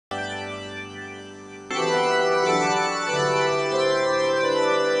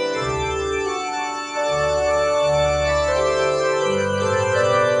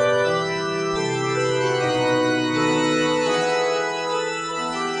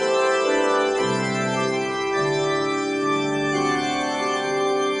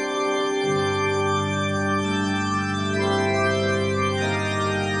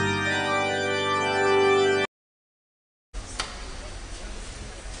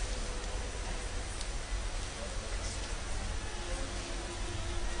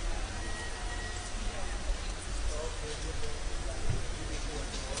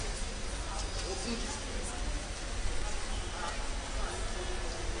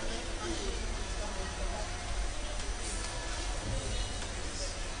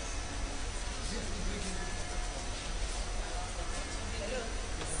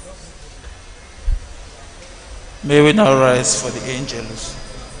May we now rise for the angels.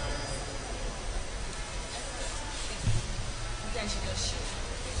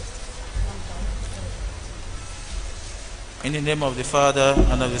 In the name of the Father,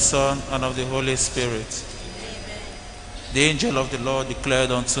 and of the Son, and of the Holy Spirit. Amen. The angel of the Lord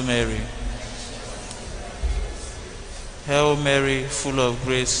declared unto Mary, Hail Mary, full of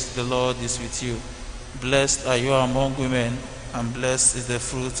grace, the Lord is with you. Blessed are you among women, and blessed is the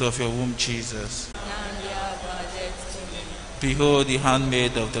fruit of your womb, Jesus. Behold the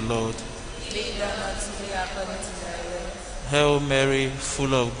handmaid of the Lord. Hail Mary,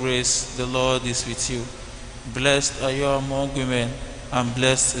 full of grace, the Lord is with you. Blessed are you among women, and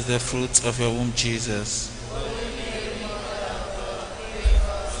blessed is the fruit of your womb, Jesus.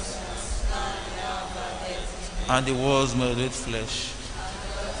 And the words made with flesh.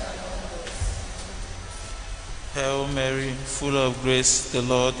 Hail Mary, full of grace, the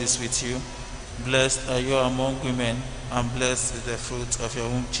Lord is with you. Blessed are you among women, and blessed is the fruit of your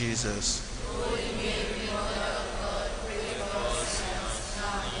womb, Jesus.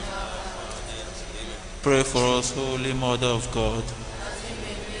 Pray for us, Holy Mother of God.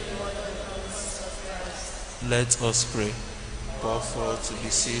 Let us pray. Pour forth to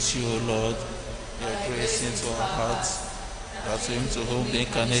beseech you, O Lord, your grace into our hearts, that him to whom the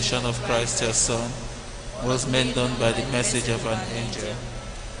incarnation of Christ your Son was made known by the message of an angel,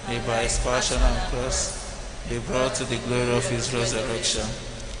 may by his passion and cross be brought to the glory of his resurrection,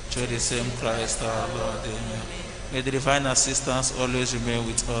 through the same Christ our Lord. Amen. May the divine assistance always remain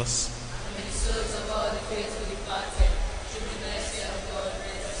with us.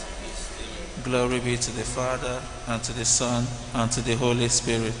 Glory be to the Father, and to the Son, and to the Holy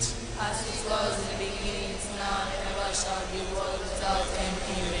Spirit. As it was in the beginning, is now, and ever shall be, world without end.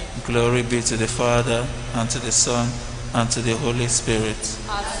 Amen. Glory be to the Father, and to the Son, and to the Holy Spirit.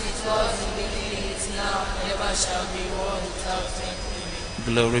 As it was in the beginning, is now, and ever shall be, world without end.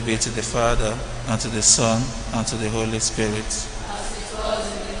 Amen. Glory be to the Father, and to the Son, and to the Holy Spirit. As it was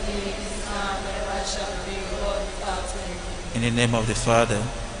in the beginning, is now, and ever shall be, world without end. In the name of the Father,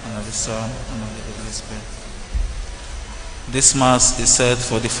 and of the Son, and of the Holy Spirit. This Mass is said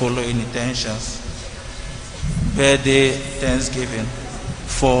for the following intentions. Birthday Thanksgiving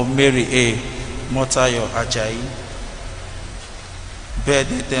for Mary A. Motayo Ajayi.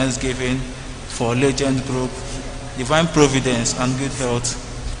 Birthday Thanksgiving for Legend Group, Divine Providence and Good Health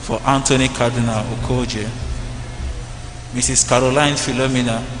for Anthony Cardinal Okoje. Mrs. Caroline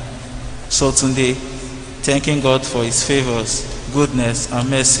Philomena Sotunde, thanking God for his favors, goodness and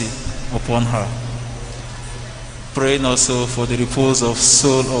mercy upon her. Praying also for the repose of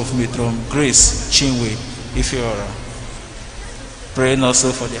soul of Matron Grace Chinwe Ifeora. Praying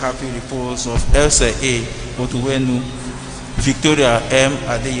also for the happy repose of Elsa A. Oduwenu, Victoria M.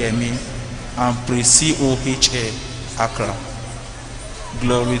 Adeyemi, and Prissy O.H.A. Accra.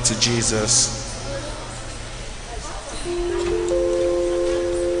 Glory to Jesus.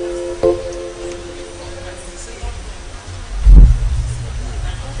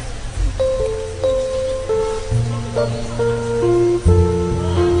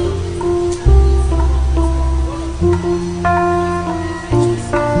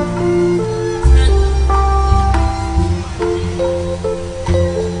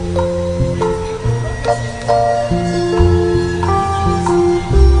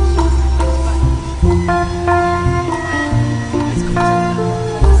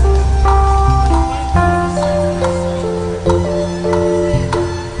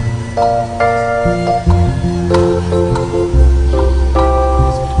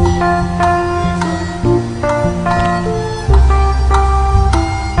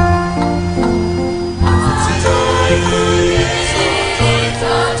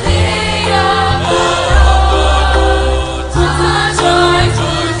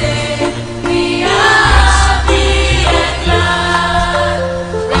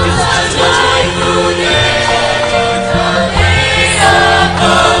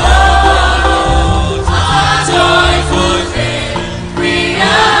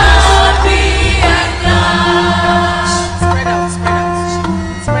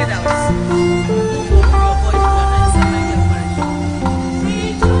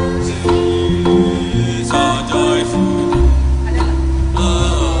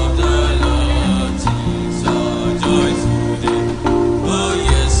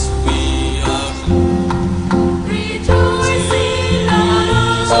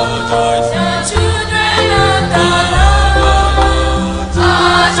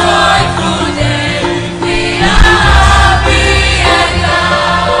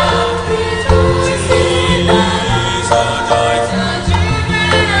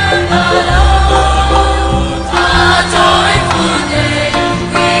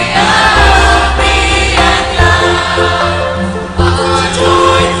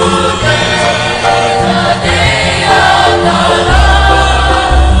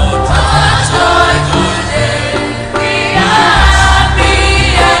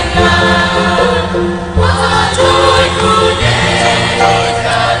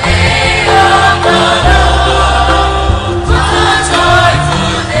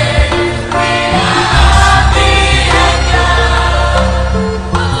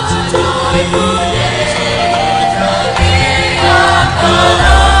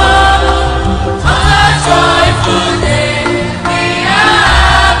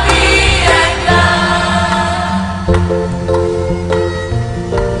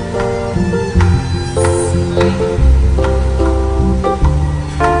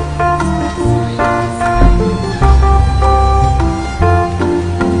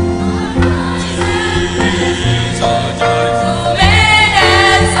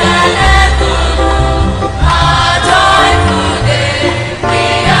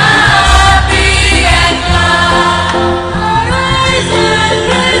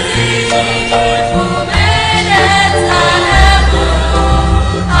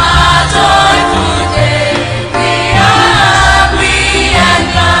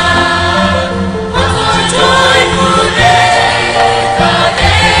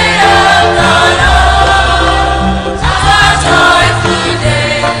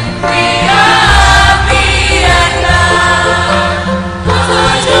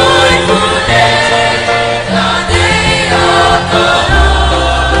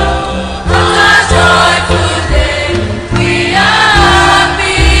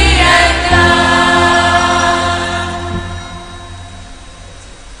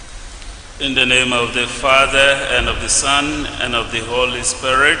 of the Father, and of the Son, and of the Holy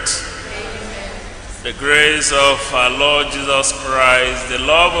Spirit. The grace of our Lord Jesus Christ, the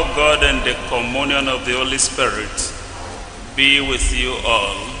love of God, and the communion of the Holy Spirit be with you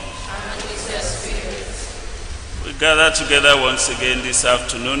all. And with your spirit. We gather together once again this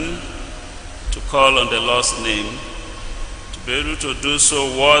afternoon to call on the Lord's name, to be able to do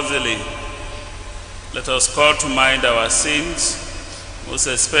so worthily. Let us call to mind our sins, most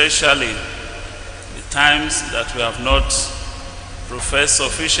especially the times that we have not professed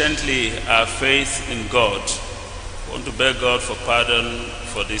sufficiently our faith in God. We want to beg God for pardon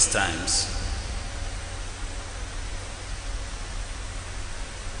for these times.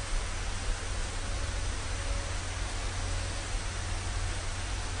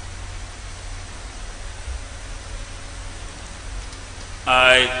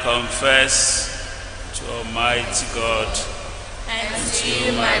 I confess to Almighty God And to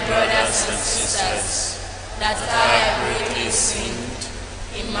you, my brothers and sisters, that I have greatly sinned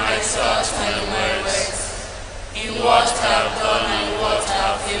in my thoughts and in my words, in what I have done and what I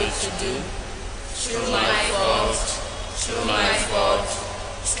have failed to do, through my fault, through my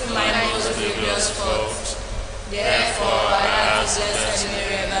most grievous fault. Therefore, I ask Blessed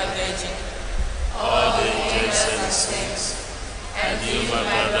Mary, ever Virgin, all the angels and saints, and you, my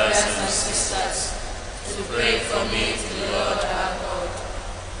brothers and sisters, to pray for me to the Lord our God.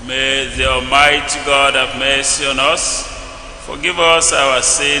 May the Almighty God have mercy on us, forgive us our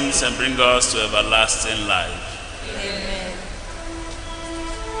sins, and bring us to everlasting life. Amen.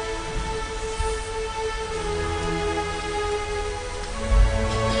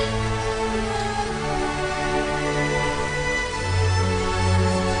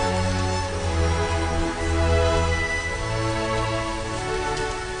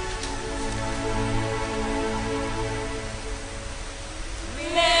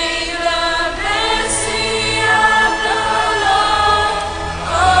 May the blessing of the Lord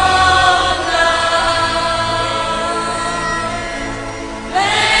on us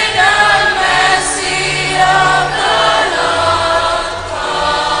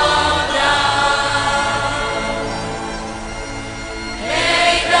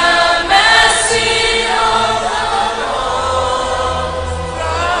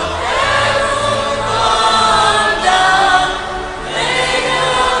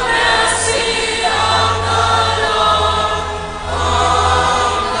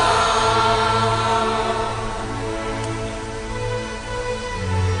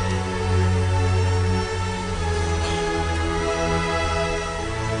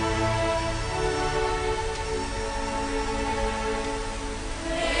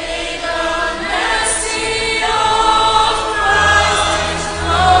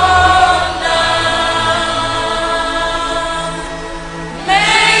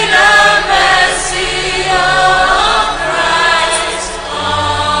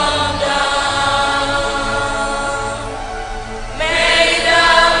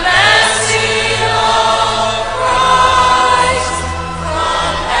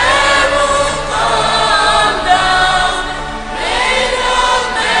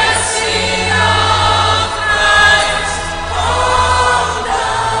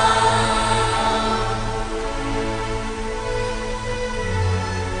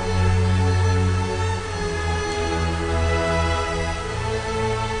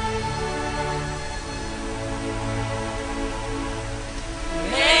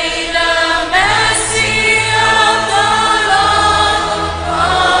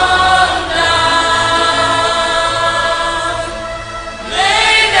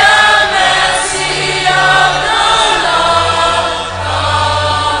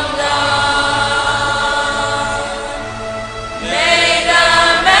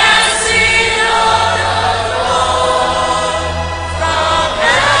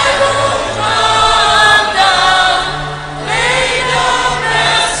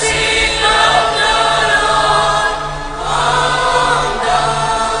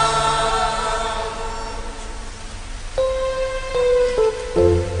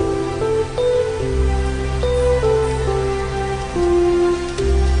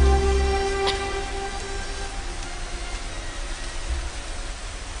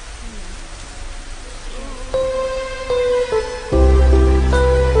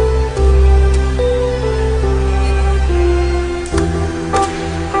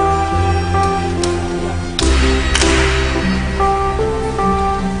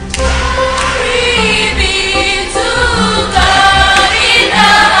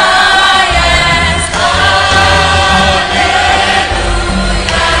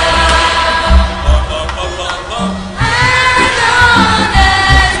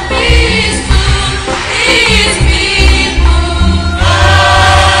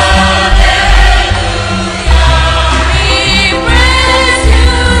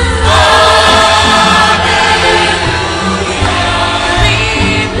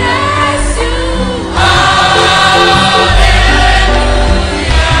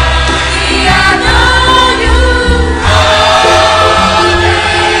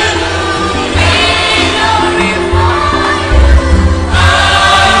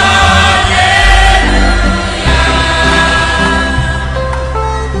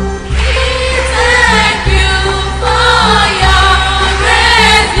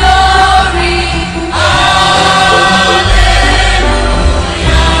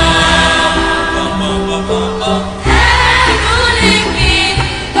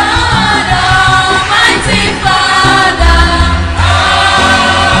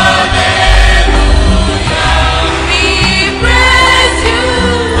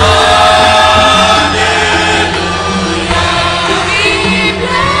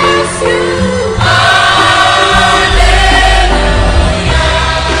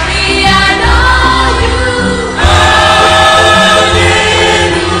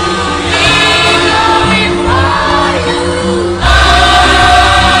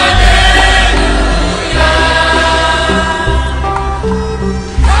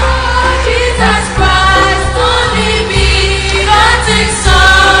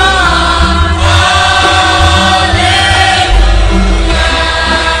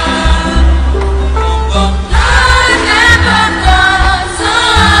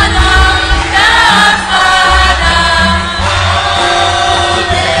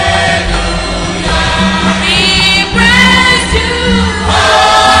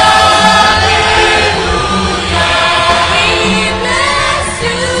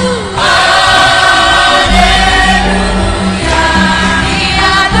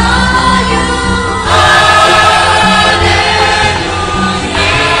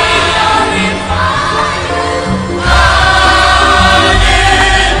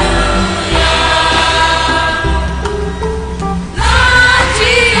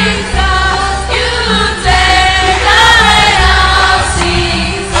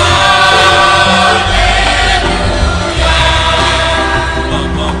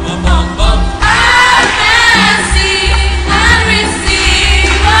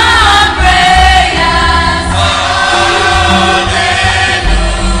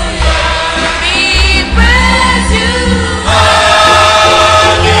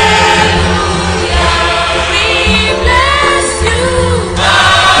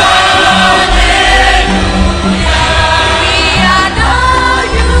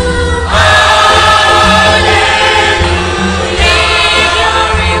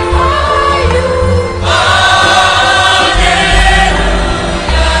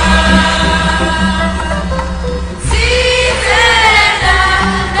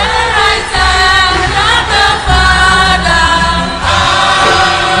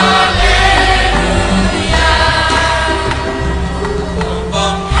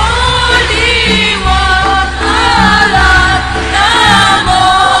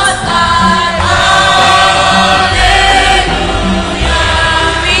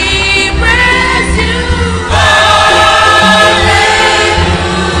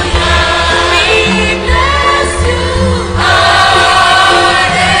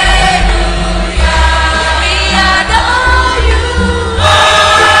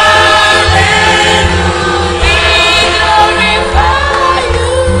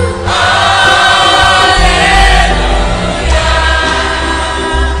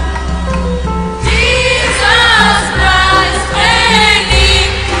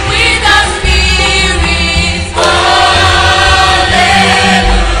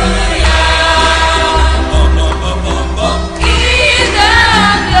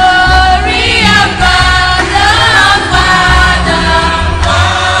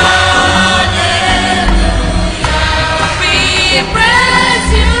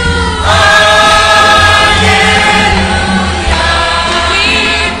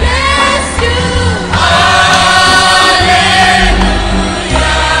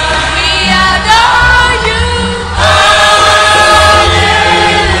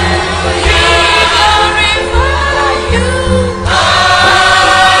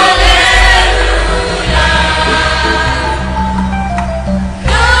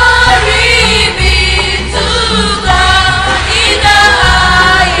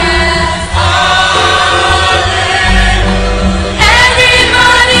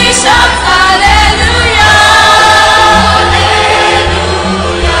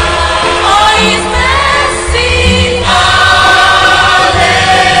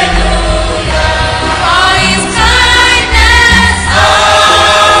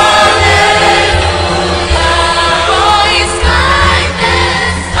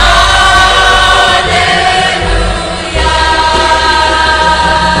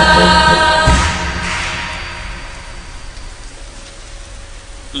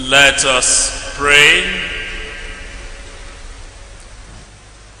Let us pray.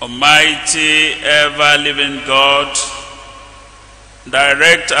 Almighty, ever-living God,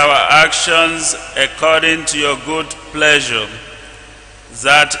 direct our actions according to your good pleasure,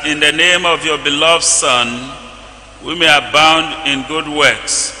 that in the name of your beloved Son, we may abound in good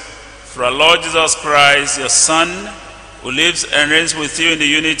works. For our Lord Jesus Christ, your Son, who lives and reigns with you in the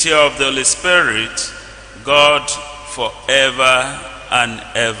unity of the Holy Spirit, God, forever and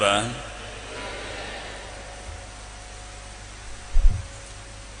ever.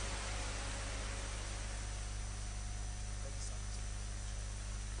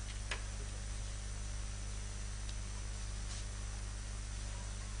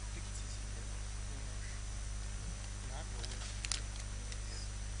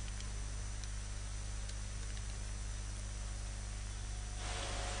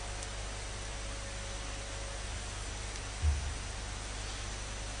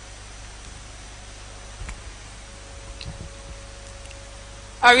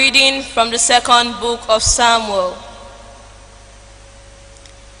 A reading from the second book of Samuel.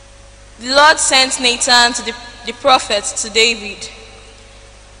 The Lord sent Nathan to the prophet to David.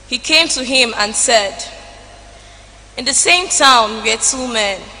 He came to him and said, "In the same town were two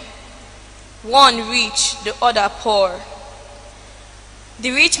men, one rich, the other poor.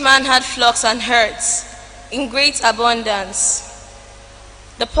 The rich man had flocks and herds in great abundance.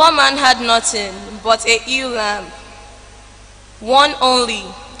 The poor man had nothing but a ewe lamb, one only,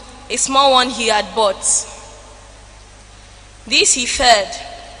 a small one he had bought. This he fed,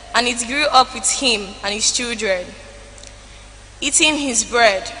 and it grew up with him and his children, eating his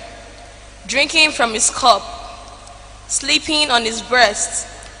bread, drinking from his cup, sleeping on his breast.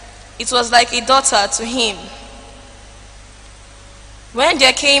 It was like a daughter to him. When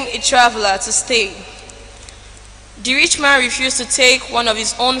there came a traveler to stay, the rich man refused to take one of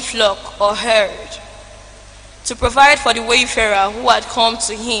his own flock or herd to provide for the wayfarer who had come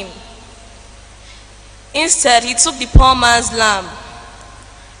to him. Instead, he took the poor man's lamb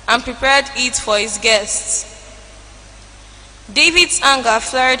and prepared it for his guests. David's anger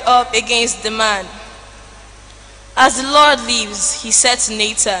flared up against the man. "As the Lord lives," he said to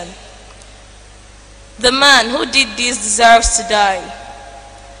Nathan, "the man who did this deserves to die.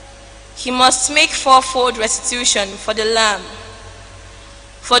 He must make fourfold restitution for the lamb,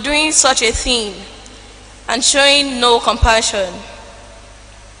 for doing such a thing and showing no compassion."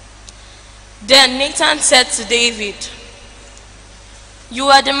 Then Nathan said to David, "You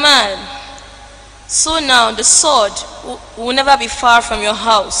are the man. So now the sword will never be far from your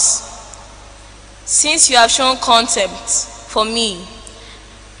house, since you have shown contempt for me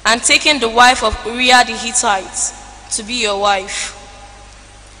and taken the wife of Uriah the Hittite to be your wife.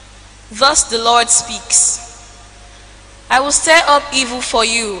 Thus the Lord speaks, I will stir up evil for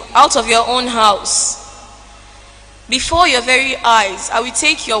you out of your own house. Before your very eyes, I will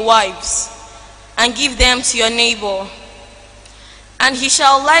take your wives and give them to your neighbor, and he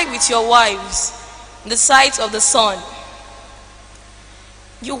shall lie with your wives in the sight of the sun.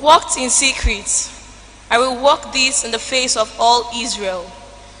 You walked in secret. I will walk this in the face of all Israel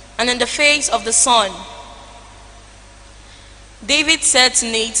and in the face of the sun." David said to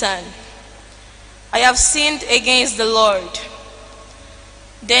Nathan, "I have sinned against the Lord."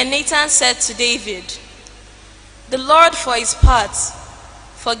 Then Nathan said to David, "The Lord for his part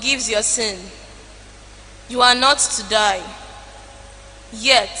forgives your sin. You are not to die.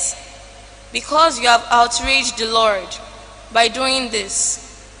 Yet, because you have outraged the Lord by doing this,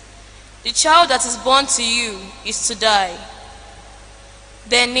 the child that is born to you is to die."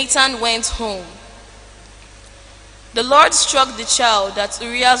 Then Nathan went home. The Lord struck the child that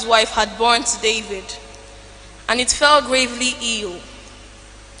Uriah's wife had borne to David, and it fell gravely ill.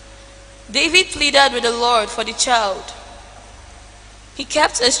 David pleaded with the Lord for the child. He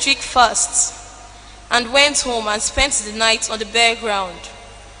kept a strict fast and went home and spent the night on the bare ground,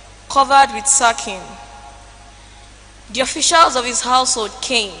 covered with sacking. The officials of his household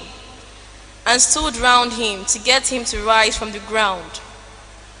came and stood round him to get him to rise from the ground.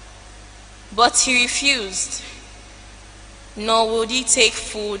 But he refused, nor would he take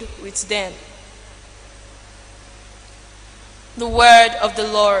food with them. The word of the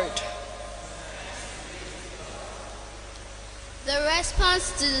Lord. The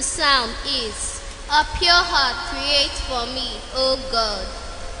response to the psalm is, "A pure heart create for me, O God."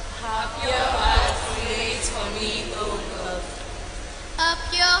 A pure heart create for me, O God. A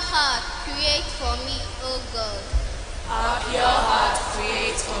pure heart create for me, O God. A pure heart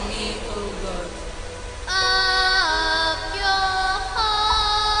create for me, O God. A pure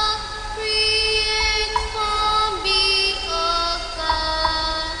heart create for me, O God.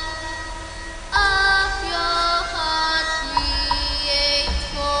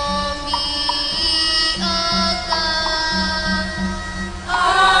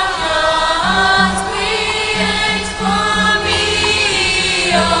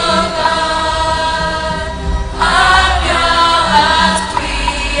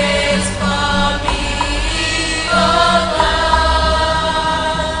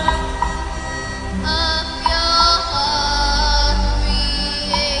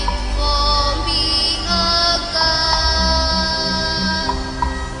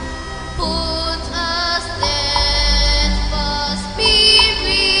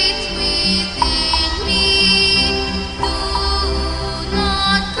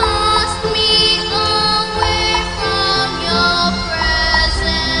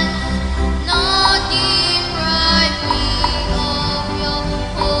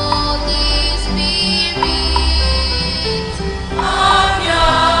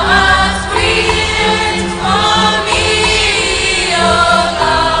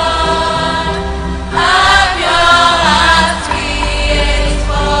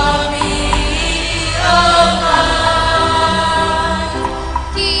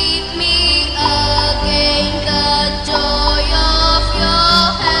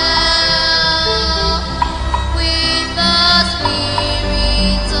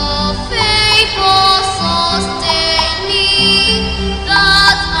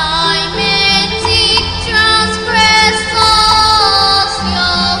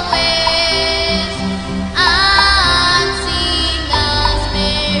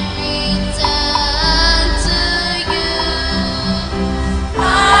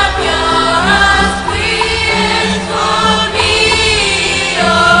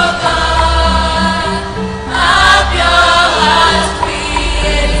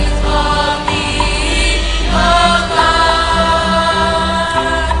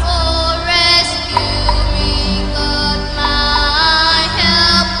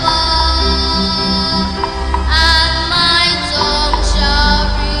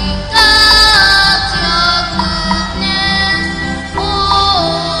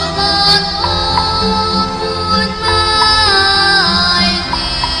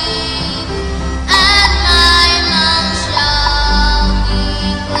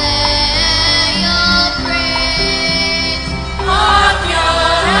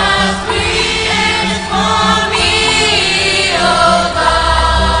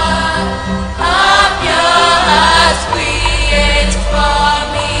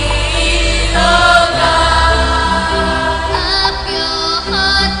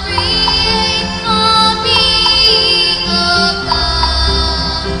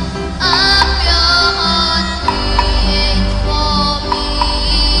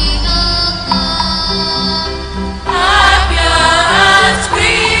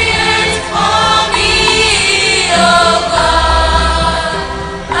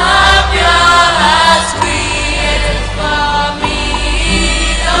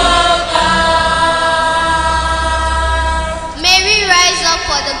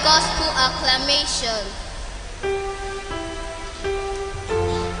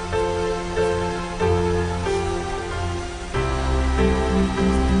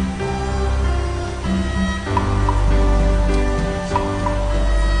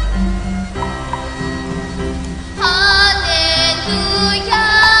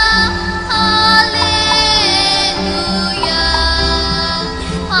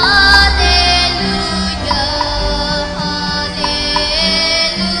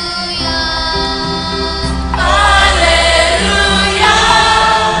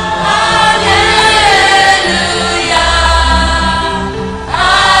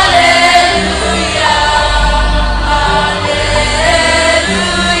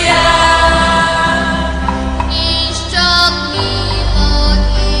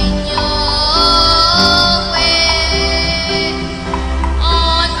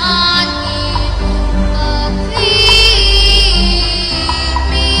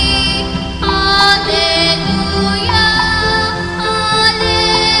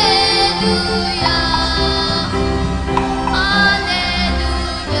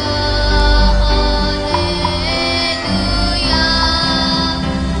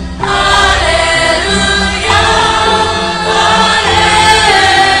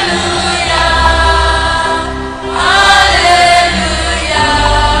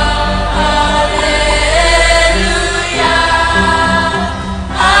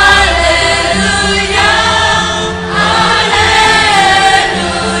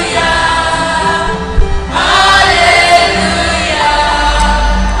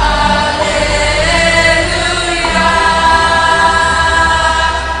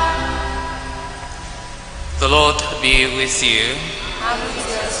 and with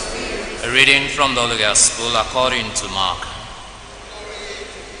your spirit. A reading from the Holy Gospel according to Mark.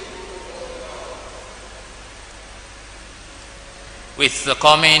 With the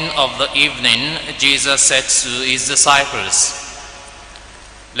coming of the evening, Jesus said to his disciples,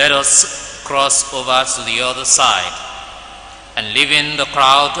 "Let us cross over to the other side." And leaving the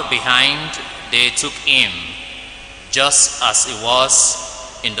crowd behind, they took him, just as he was,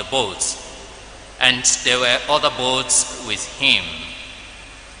 in the boat. And there were other boats with him.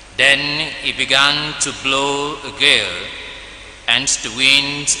 Then he began to blow a gale, and the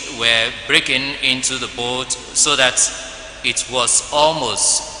winds were breaking into the boat, so that it was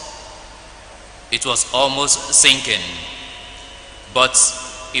almost sinking. But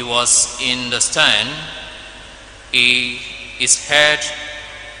he was in the stern, his head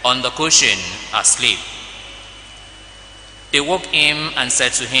on the cushion, asleep. They woke him and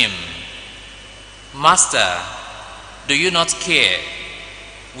said to him, "Master, do you not care?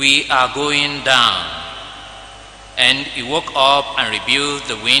 We are going down." And he woke up and rebuked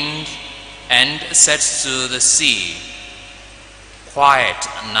the wind and said to the sea, "Quiet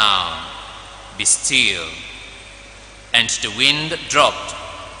now, be still." And the wind dropped,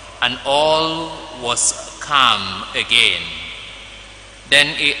 and all was calm again.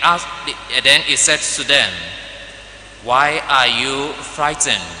 Then he said to them, "Why are you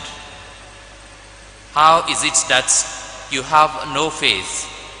frightened? How is it that you have no faith?"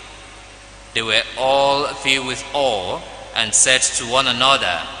 They were all filled with awe and said to one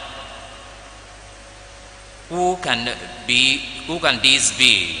another, Who can this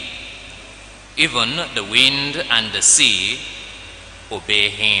be? Even the wind and the sea obey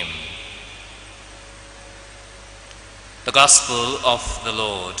him." The Gospel of the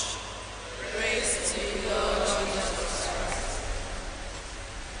Lord. Praise to you, Lord Jesus Christ.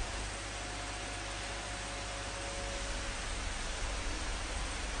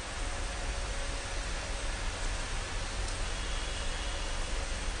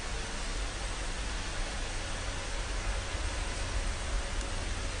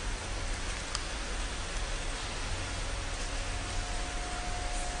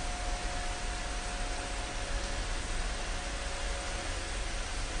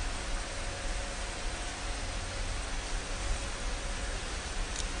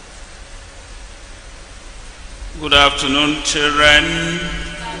 Good afternoon, children.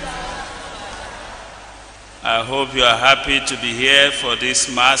 I hope you are happy to be here for this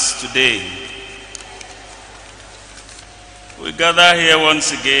Mass today. We gather here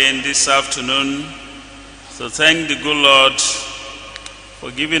once again this afternoon to thank the good Lord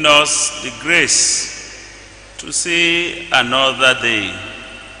for giving us the grace to see another day.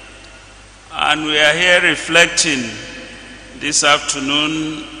 And we are here reflecting this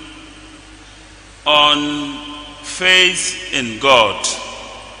afternoon on faith in God,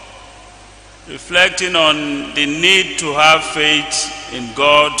 reflecting on the need to have faith in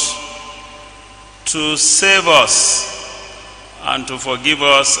God to save us and to forgive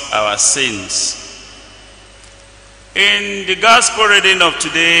us our sins. In the Gospel reading of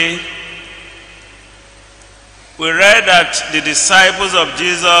today, we read that the disciples of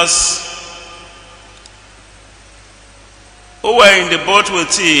Jesus who were in the boat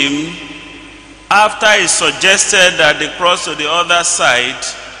with him, after he suggested that they cross to the other side,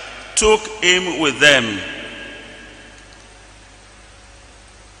 took him with them.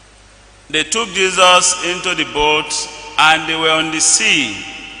 They took Jesus into the boat and they were on the sea.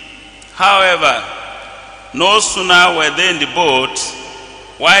 However, no sooner were they in the boat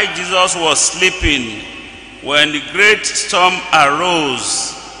while Jesus was sleeping when the great storm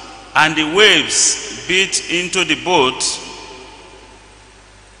arose and the waves beat into the boat.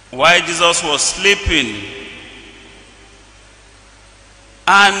 While Jesus was sleeping,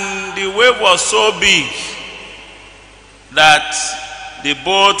 and the wave was so big that the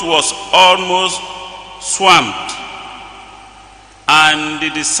boat was almost swamped, and the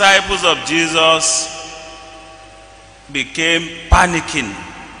disciples of Jesus became panicking.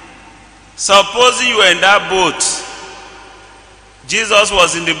 Supposing you were in that boat, Jesus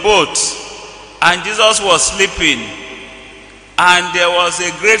was in the boat, and Jesus was sleeping, and there was a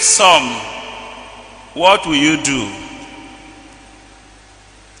great storm, what will you do?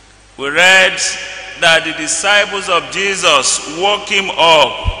 We read that the disciples of Jesus woke him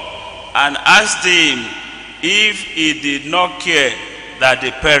up and asked him if he did not care that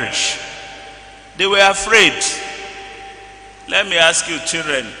they perish. They were afraid. Let me ask you,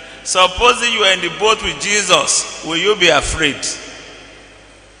 children, supposing you are in the boat with Jesus, will you be afraid?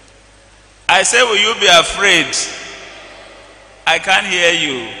 I say, will you be afraid? I can't hear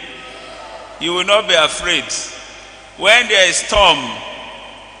you. You will not be afraid. when there is storm,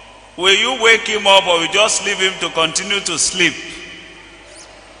 will you wake him up or will you just leave him to continue to sleep?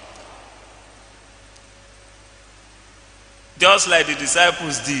 Just like the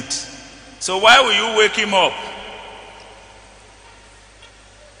disciples did. So why will you wake him up?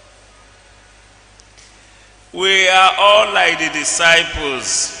 We are all like the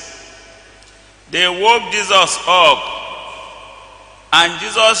disciples. They woke Jesus up, and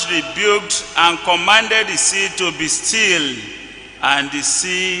Jesus rebuked and commanded the sea to be still, and the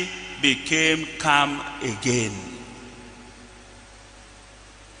sea became calm again.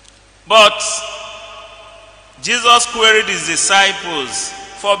 But Jesus queried his disciples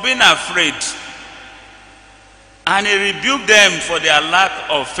for being afraid, and he rebuked them for their lack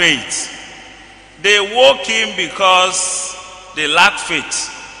of faith. They woke him because they lacked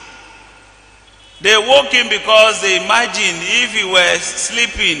faith. They woke him because they imagined if he were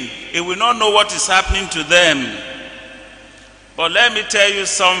sleeping, he will not know what is happening to them. But let me tell you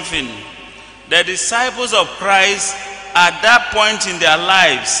something. The disciples of Christ at that point in their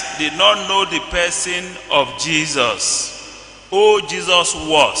lives did not know the person of Jesus, who Jesus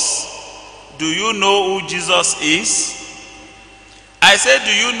was. Do you know who Jesus is? I said,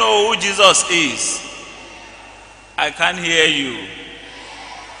 do you know who Jesus is? I can't hear you.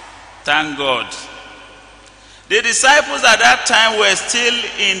 Thank God. The disciples at that time were still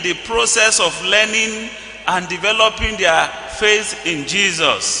in the process of learning and developing their faith in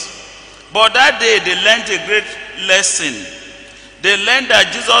Jesus. But that day they learned a great lesson. They learned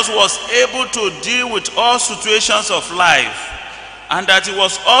that Jesus was able to deal with all situations of life, and that he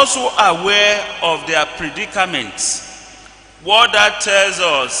was also aware of their predicaments. What that tells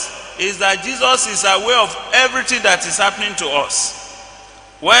us is that Jesus is aware of everything that is happening to us.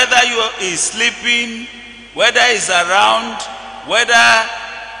 Whether you is sleeping, whether he's around, whether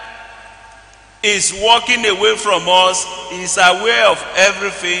he's walking away from us, he's aware of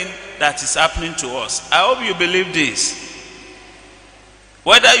everything that is happening to us. I hope you believe this.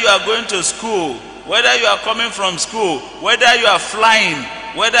 Whether you are going to school, whether you are coming from school, whether you are flying,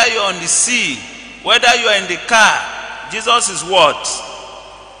 whether you are on the sea, whether you are in the car, Jesus is what?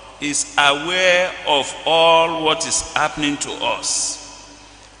 Is aware of all what is happening to us.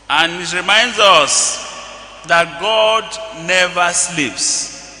 And it reminds us that God never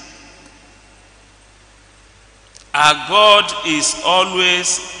sleeps. Our God is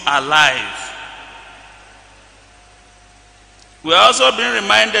always alive. We are also being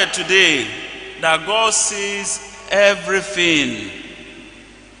reminded today that God sees everything.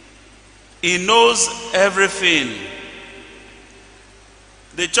 He knows everything.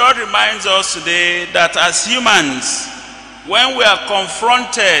 The church reminds us today that as humans, when we are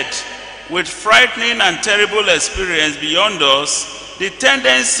confronted with frightening and terrible experience beyond us, the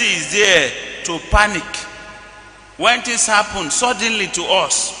tendency is there to panic. When things happen suddenly to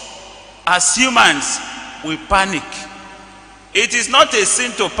us, as humans, we panic. It is not a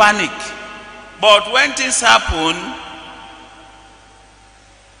sin to panic, but when things happen,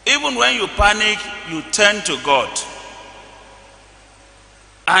 even when you panic, you turn to God.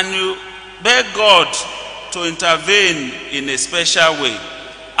 And you beg God to intervene in a special way.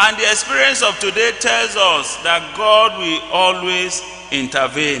 And the experience of today tells us that God will always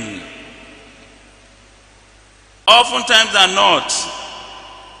intervene. Oftentimes than not,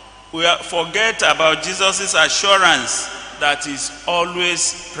 we forget about Jesus' assurance that he is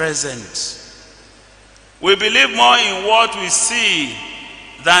always present. We believe more in what we see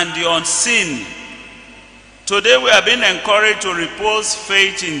than the unseen. Today we are being encouraged to repose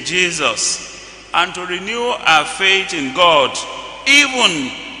faith in Jesus and to renew our faith in God,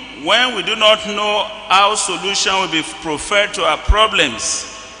 even when we do not know how solution will be preferred to our problems,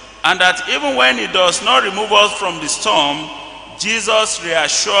 and that even when he does not remove us from the storm, Jesus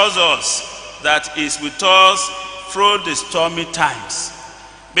reassures us that he is with us through the stormy times.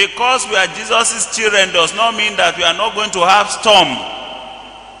 Because we are Jesus' children does not mean that we are not going to have storm.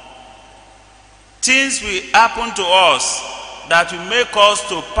 Things will happen to us that will make us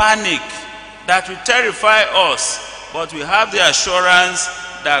to panic, that will terrify us, but we have the assurance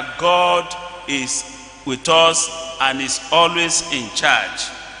that God is with us and is always in charge.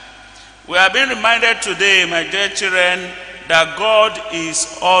 We are being reminded today, my dear children, that God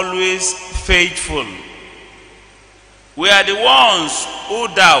is always faithful. We are the ones who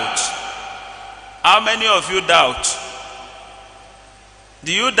doubt. How many of you doubt?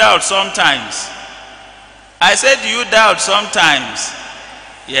 Do you doubt sometimes? I said, do you doubt sometimes?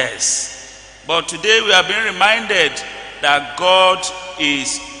 Yes. But today we are being reminded that God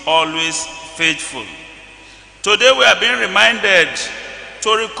is always faithful. Today we are being reminded to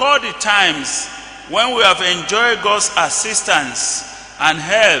recall the times when we have enjoyed God's assistance and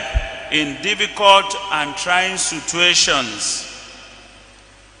help in difficult and trying situations,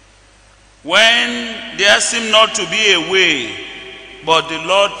 when there seemed not to be a way, but the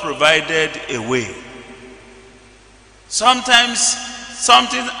Lord provided a way. Sometimes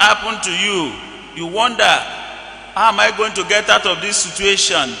something happened to you. You wonder, how am I going to get out of this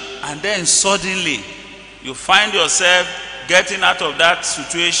situation? And then suddenly, you find yourself getting out of that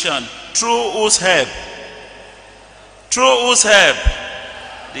situation. Through whose help? Through whose help?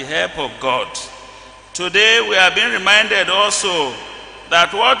 The help of God. Today we are being reminded also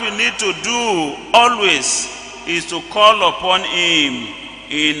that what we need to do always is to call upon him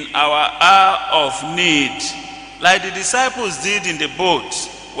in our hour of need, like the disciples did in the boat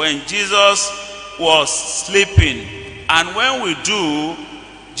when Jesus was sleeping. And when we do,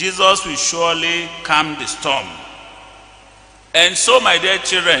 Jesus will surely calm the storm. And so, my dear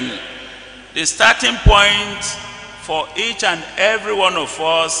children, the starting point for each and every one of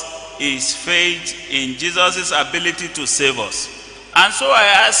us is faith in Jesus' ability to save us. And so I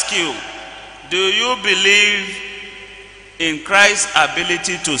ask you, do you believe in Christ's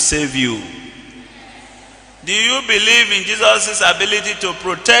ability to save you? Do you believe in Jesus' ability to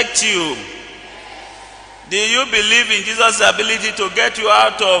protect you? Do you believe in Jesus' ability to get you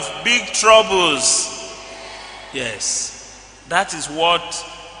out of big troubles? Yes. That is what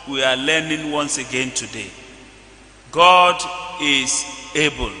we are learning once again today. God is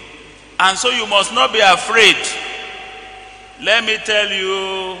able. And so you must not be afraid. Let me tell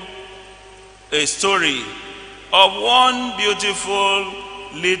you a story of one beautiful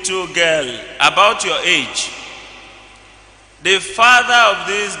little girl about your age. The father of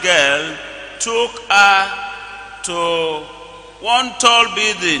this girl took her to one tall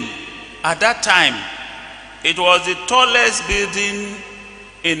building. At that time, it was the tallest building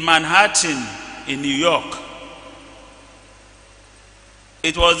in Manhattan, in New York.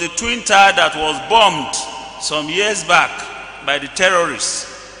 It was the Twin Tower that was bombed some years back by the terrorists.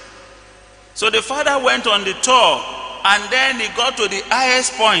 So the father went on the tour, and then he got to the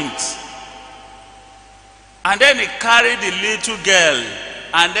highest point. And then he carried the little girl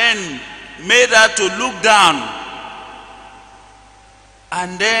and then made her to look down.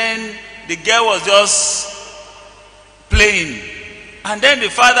 And then the girl was just playing. And then the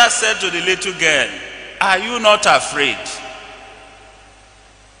father said to the little girl, "Are you not afraid?"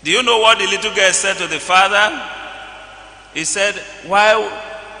 Do you know what the little girl said to the father? He said, "Why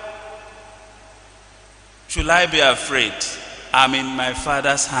should I be afraid? I'm in my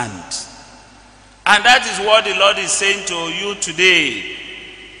father's hand." And that is what the Lord is saying to you today.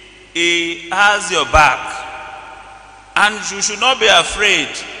 He has your back. And you should not be afraid,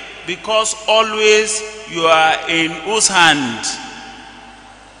 because always you are in whose hand?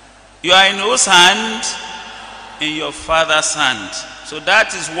 You are in whose hand? In your father's hand. So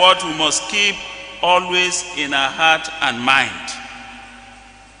that is what we must keep always in our heart and mind.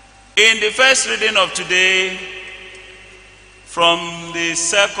 In the first reading of today, from the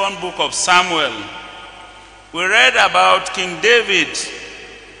second book of Samuel, we read about King David,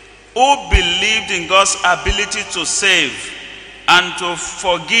 who believed in God's ability to save and to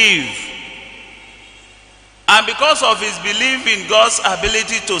forgive. And because of his belief in God's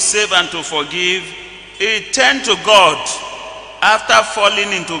ability to save and to forgive, he turned to God after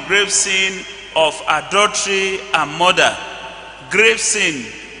falling into grave sin of adultery and murder. Grave sin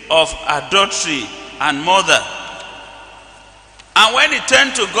of adultery and murder. And when he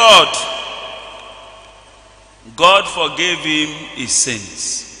turned to God, God forgave him his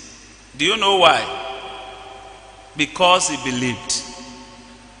sins. Do you know why? Because he believed.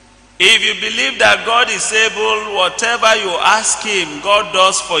 If you believe that God is able, whatever you ask him, God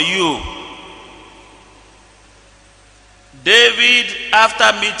does for you. David,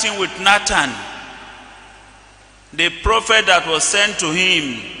 after meeting with Nathan, the prophet that was sent to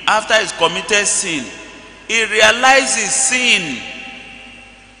him after his committed sin, he realized his sin.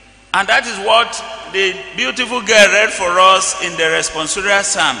 And that is what the beautiful girl read for us in the responsorial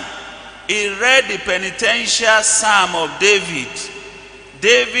psalm. He read the penitential psalm of David.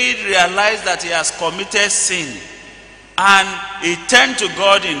 David realized that he has committed sin, and he turned to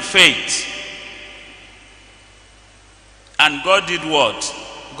God in faith. And God did what?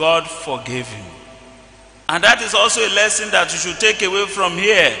 God forgave him. And that is also a lesson that you should take away from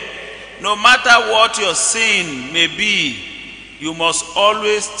here. No matter what your sin may be, you must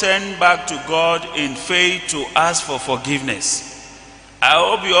always turn back to God in faith to ask for forgiveness. I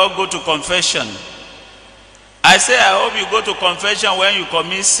hope you all go to confession. I say I hope you go to confession when you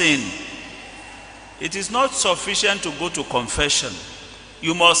commit sin. It is not sufficient to go to confession.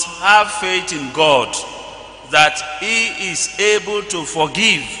 you must have faith in God that He is able to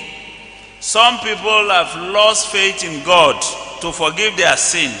forgive. Some people have lost faith in God to forgive their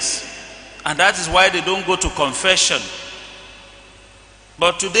sins, and that is why they don't go to confession.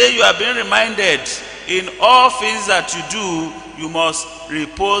 But today you are being reminded, in all things that you do, you must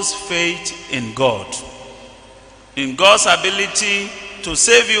repose faith in God. In God's ability to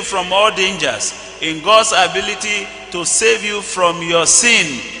save you from all dangers, in God's ability to save you from your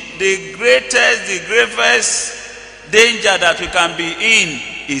sin. The gravest danger that we can be in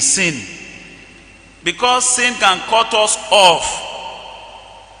is sin. Because sin can cut us off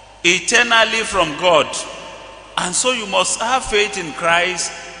eternally from God. And so you must have faith in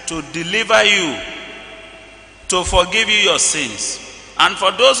Christ to deliver you, to forgive you your sins. And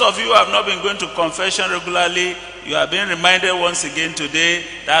for those of you who have not been going to confession regularly, you are being reminded once again today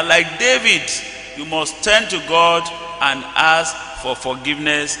that, like David, you must turn to God and ask for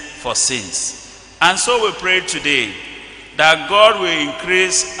forgiveness for sins. And so we pray today that God will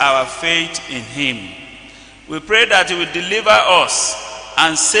increase our faith in Him. We pray that He will deliver us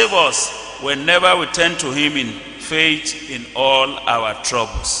and save us whenever we turn to Him in faith in all our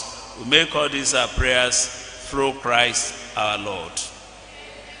troubles. We make all these our prayers through Christ our Lord.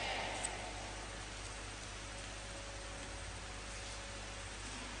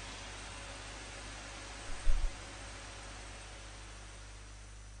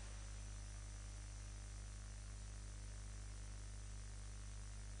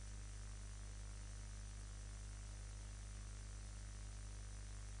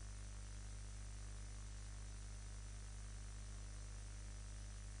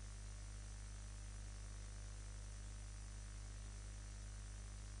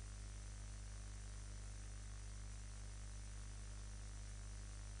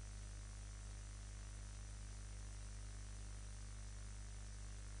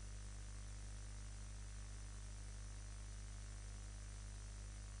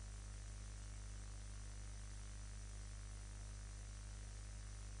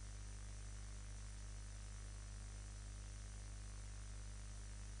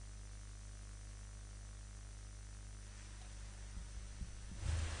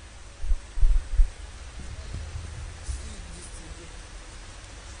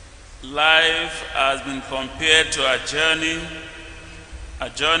 Life has been compared to a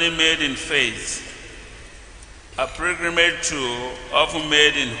journey made in faith, a pilgrimage too often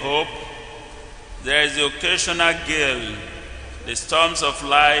made in hope. There is the occasional gale, the storms of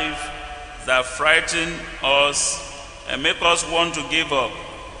life that frighten us and make us want to give up,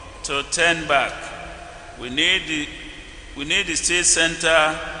 to turn back. We need the state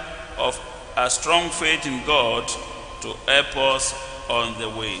center of a strong faith in God to help us on the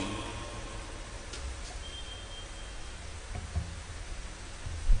way.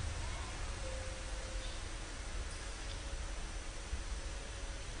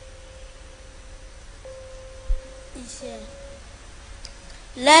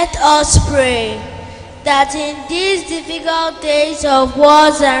 Let us pray that in these difficult days of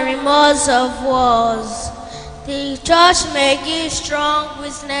wars and remorse of wars, the church may give strong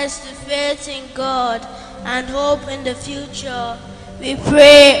witness to faith in God and hope in the future. We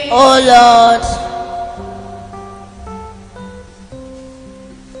pray, O Lord.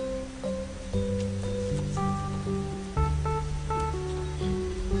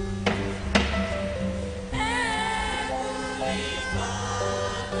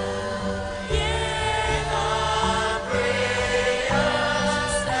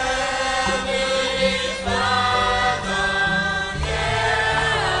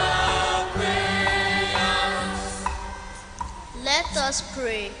 Let us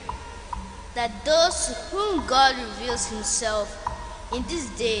pray that those to whom God reveals Himself in this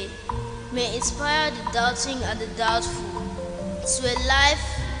day may inspire the doubting and the doubtful to a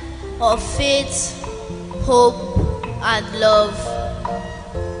life of faith, hope, and love.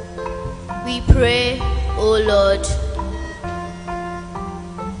 We pray, O Lord.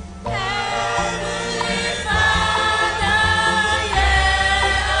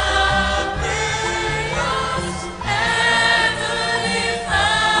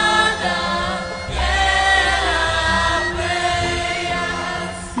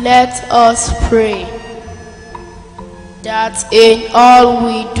 Let us pray that in all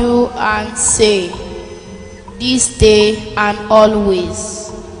we do and say, this day and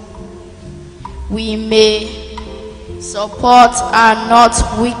always, we may support and not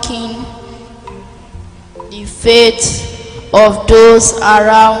weaken the faith of those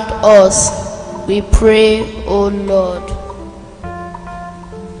around us. We pray, O Lord.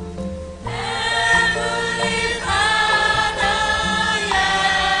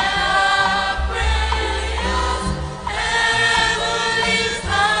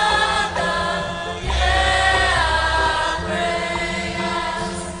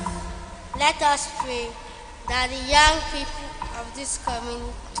 us pray that the young people of this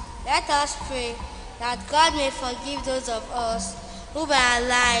community, let us pray that God may forgive those of us who by our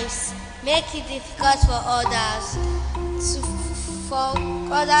lives make it difficult for others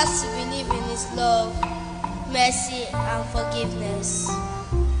to believe in His love, mercy, and forgiveness.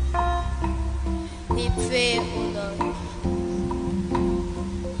 We pray, O Lord.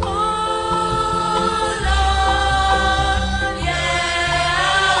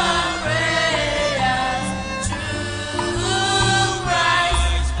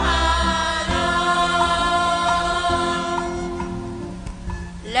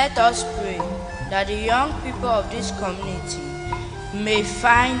 Let us pray that the young people of this community may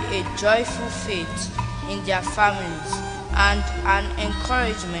find a joyful faith in their families and an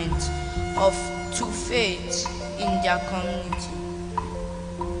encouragement to faith in their community.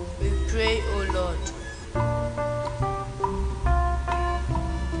 We pray, O Lord.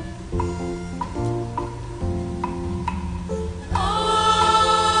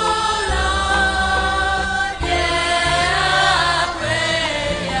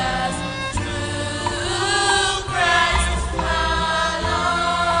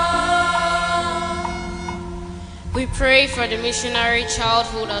 We pray for the Missionary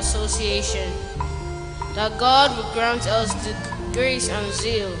Childhood Association, that God will grant us the grace and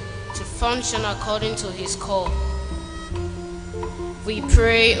zeal to function according to His call. We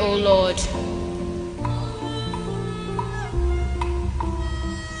pray, O Lord.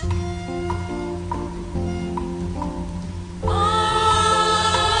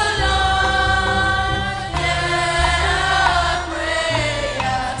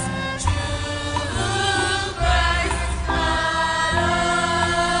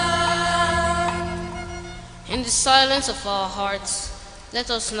 In the silence of our hearts, let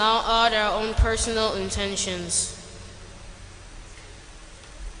us now add our own personal intentions.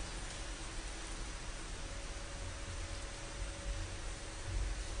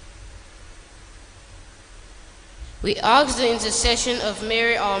 We ask the intercession of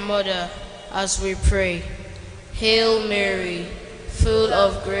Mary our Mother as we pray. Hail Mary, full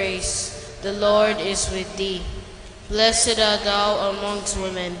of grace, the Lord is with thee. Blessed art thou amongst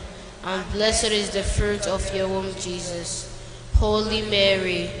women, and blessed is the fruit of your womb, Jesus. Holy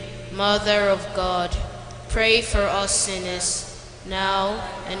Mary, Mother of God, pray for us sinners, now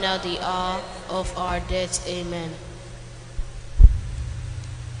and at the hour of our death. Amen.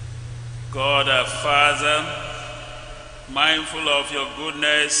 God our Father, mindful of your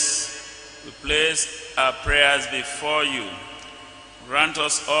goodness, we place our prayers before you. Grant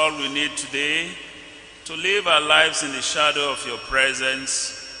us all we need today to live our lives in the shadow of your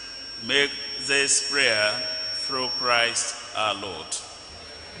presence. Make this prayer through Christ our Lord.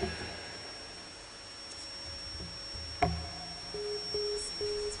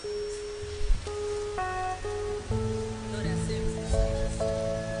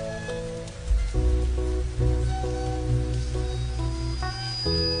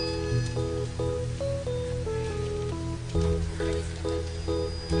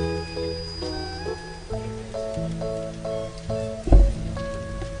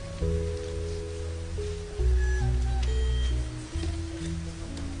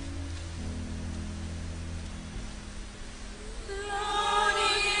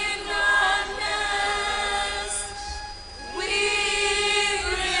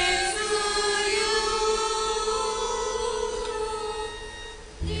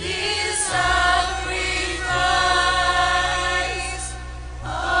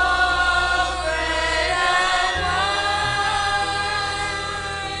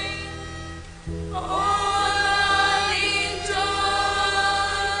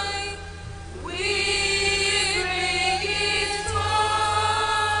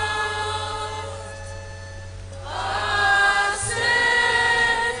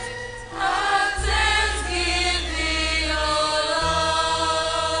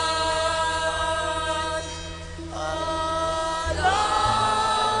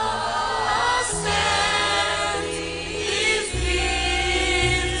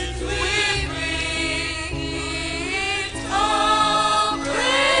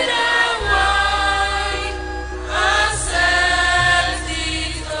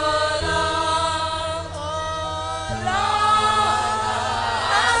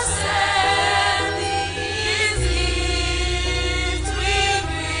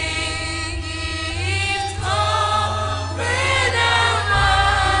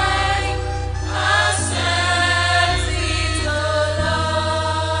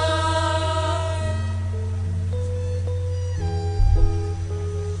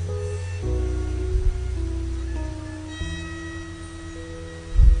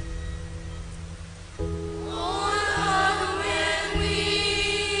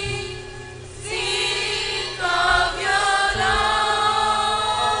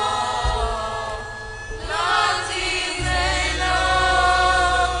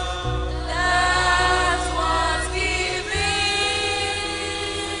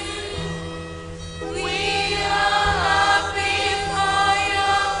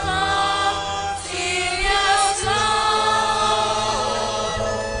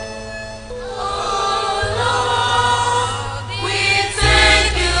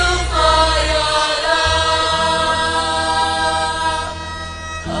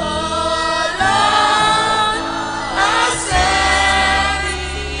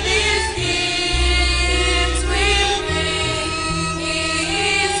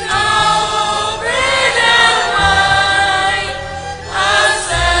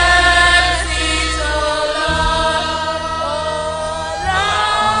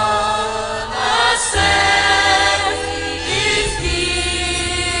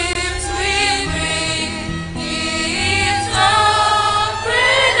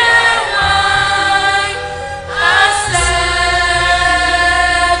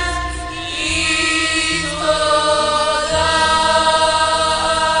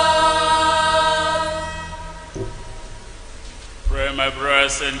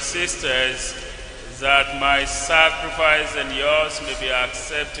 brothers and sisters, that my sacrifice and yours may be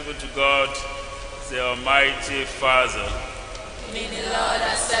acceptable to God, the Almighty Father. May the Lord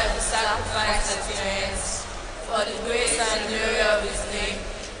accept the sacrifice at your hands, for the grace and glory of his name,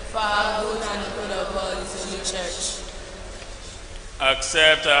 for our good and the good of all his holy church.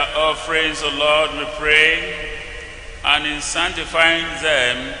 Accept our offerings, O Lord, we pray, and in sanctifying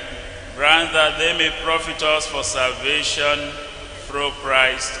them, grant that they may profit us for salvation through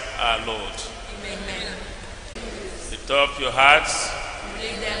Christ our Lord. Amen. Lift up your hearts.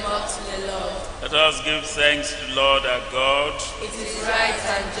 Lift them up to the Lord. Let us give thanks to the Lord our God. It is right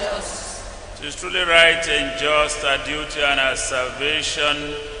and just. It is truly right and just, our duty and our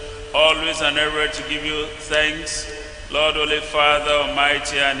salvation, always and everywhere to give you thanks, Lord, Holy Father,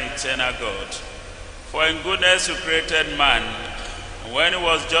 Almighty and eternal God. For in goodness you created man, and when he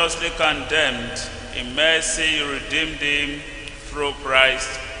was justly condemned, in mercy you redeemed him through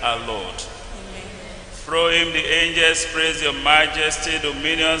Christ our Lord. Through him the angels praise your majesty,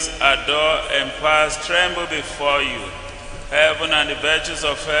 dominions adore, and powers tremble before you. Heaven and the virtues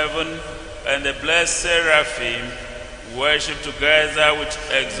of heaven and the blessed seraphim worship together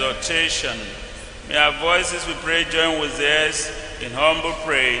with exaltation. May our voices, we pray, join with theirs in humble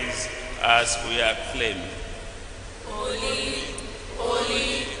praise as we acclaim. Holy,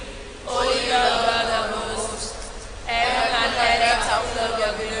 holy, holy Lord God of hosts, heaven and earth are full of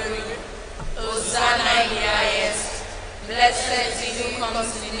your glory. Hosanna in the highest. Blessed is he who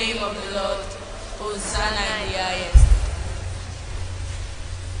comes in the name of the Lord. Hosanna in the highest.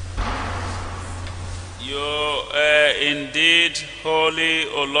 You are indeed holy,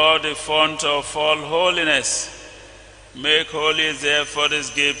 O Lord, the fount of all holiness. Make holy, therefore,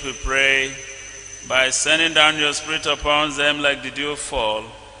 this gift, we pray, by sending down your Spirit upon them like the dew fall,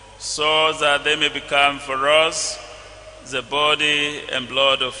 so that they may become for us the body and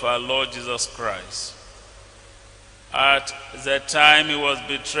blood of our Lord Jesus Christ. At the time he was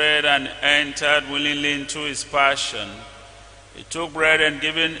betrayed and entered willingly into his passion, he took bread and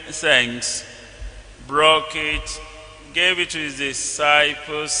giving thanks, broke it, gave it to his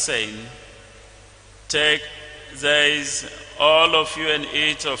disciples, saying, "Take this, all of you, and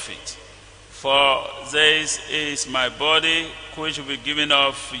eat of it, for this is my body, which will be given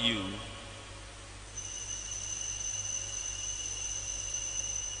up for you."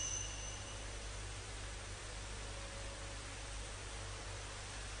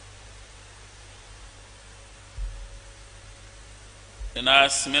 In a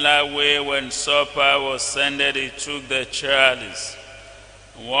similar way, when supper was ended, he took the chalice.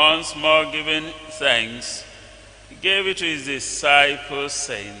 Once more giving thanks, he gave it to his disciples,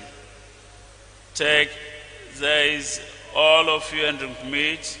 saying, "Take this, all of you, and drink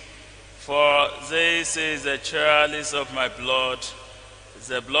it, for this is the chalice of my blood,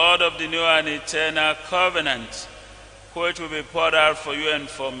 the blood of the new and eternal covenant, which will be poured out for you and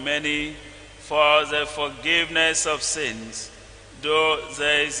for many for the forgiveness of sins. Do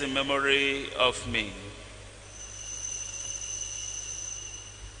this in memory of me."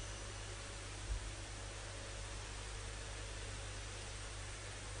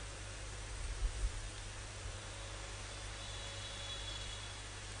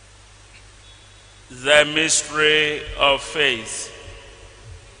 The mystery of faith.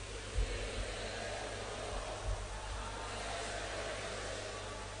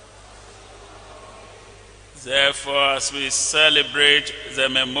 Therefore, as we celebrate the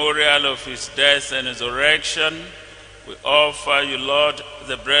memorial of his death and resurrection, we offer you, Lord,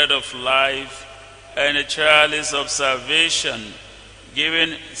 the bread of life and the chalice of salvation,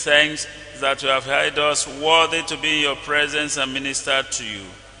 giving thanks that you have held us worthy to be in your presence and minister to you.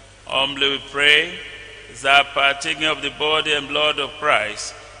 Humbly we pray that partaking of the body and blood of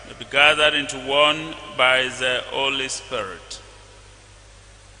Christ may be gathered into one by the Holy Spirit.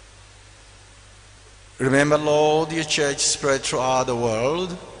 Remember, Lord, your church spread throughout the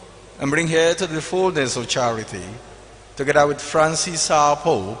world, and bring here to the fullness of charity, together with Francis our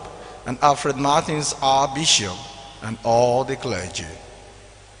Pope, and Alfred Martins our Bishop, and all the clergy.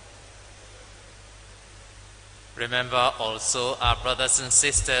 Remember also our brothers and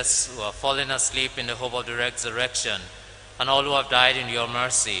sisters who are fallen asleep in the hope of the resurrection, and all who have died in your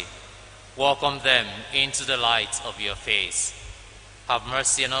mercy. Welcome them into the light of your face. Have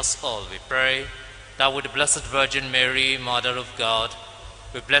mercy on us all, we pray, that with the Blessed Virgin Mary, Mother of God,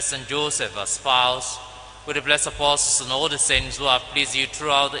 with Blessed Saint Joseph, our spouse, with the blessed apostles and all the saints who have pleased you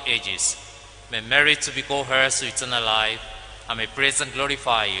throughout the ages, may merit to be co-heirs to eternal life, and may praise and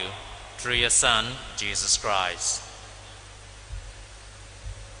glorify you through your Son, Jesus Christ.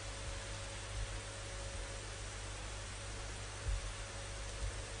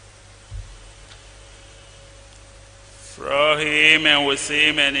 through him, and with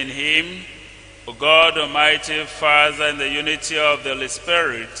him, and in him, O God, Almighty Father, in the unity of the Holy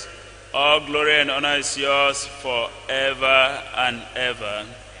Spirit, all glory and honor is yours forever and ever.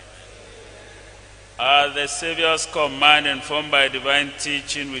 At the Savior's command, informed by divine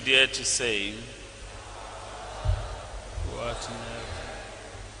teaching, we dare to say, who art in heaven,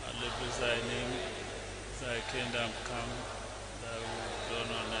 hallowed be thy name, thy kingdom come, thy will be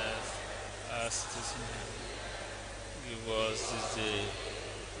done on earth as it is in heaven. Give us this day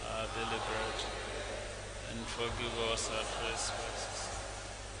our daily bread, and forgive us our trespasses,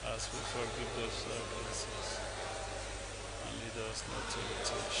 as we forgive those who have against us. And lead us not to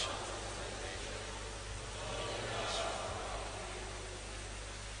temptation.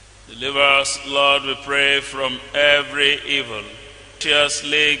 Deliver us, Lord, we pray, from every evil.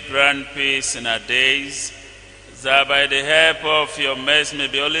 Graciously grant peace in our days, that by the help of your mercy may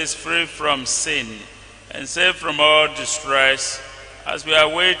be always free from sin and safe from all distress, as we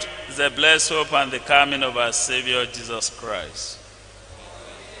await the blessed hope and the coming of our Savior Jesus Christ.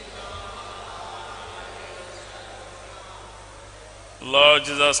 Lord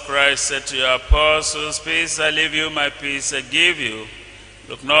Jesus Christ said to your apostles, peace I leave you, my peace I give you.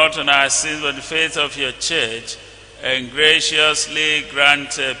 Look not on our sins, but the faith of your church, and graciously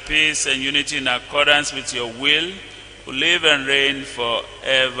grant peace and unity in accordance with your will, who live and reign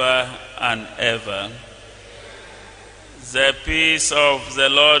forever and ever. The peace of the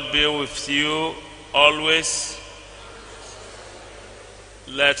Lord be with you always.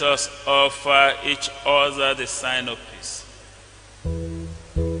 Let us offer each other the sign of peace.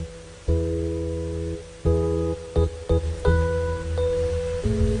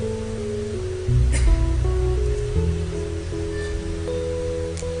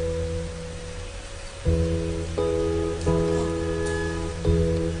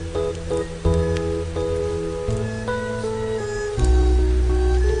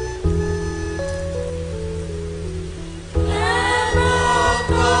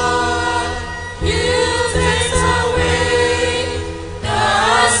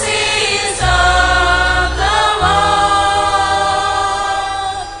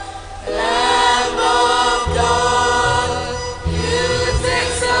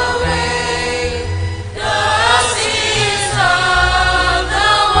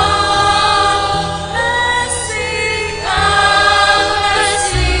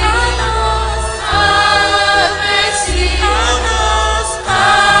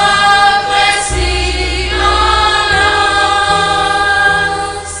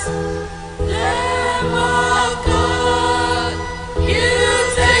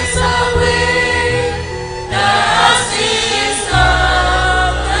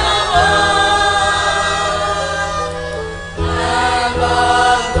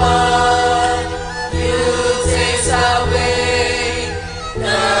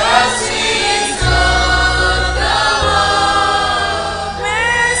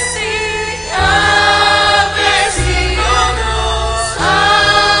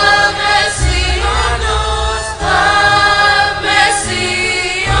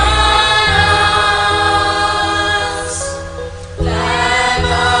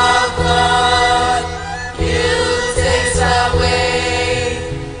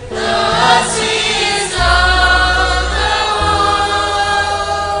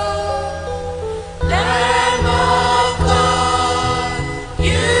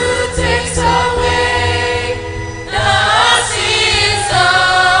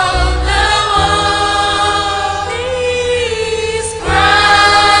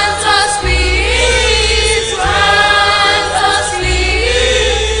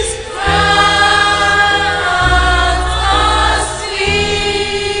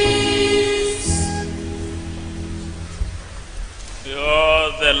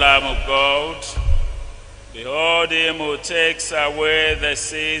 Takes away the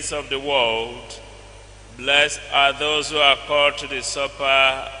sins of the world. Blessed are those who are called to the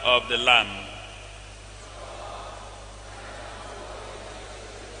supper of the Lamb.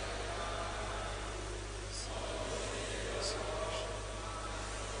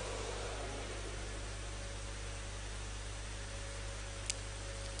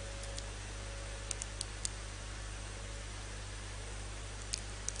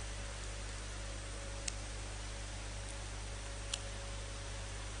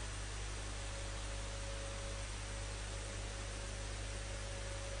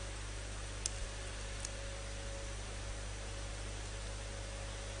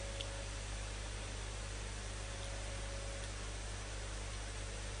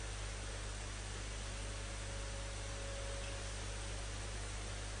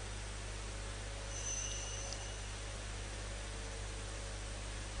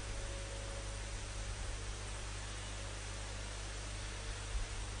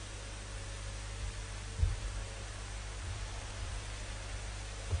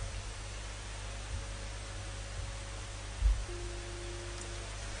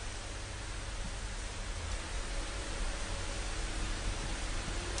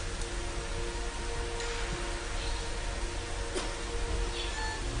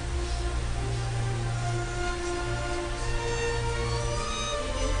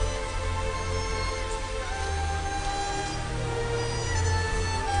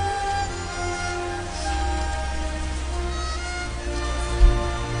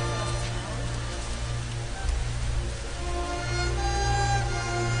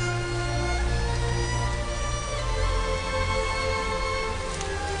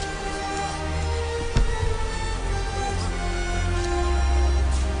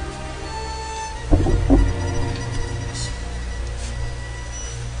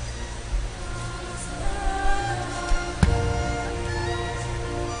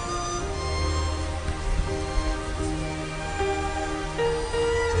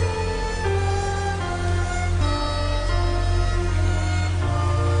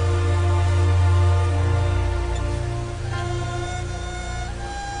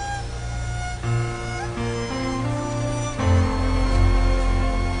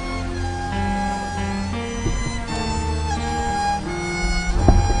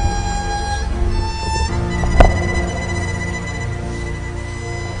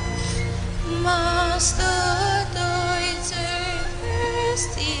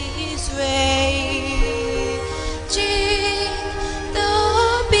 Christ is raging, the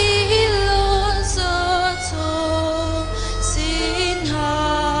billows are tossing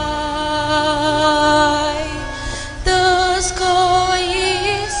high. The sky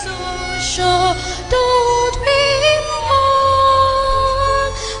is so shadowed with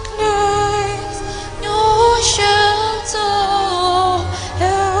darkness, no shelter or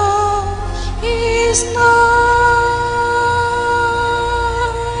help is nigh.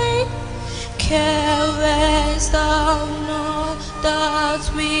 Carest thou not that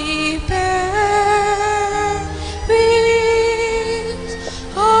we perish,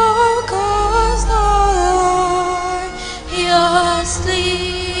 or cast our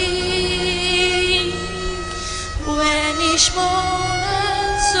sleep? When each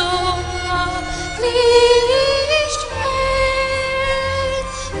moment so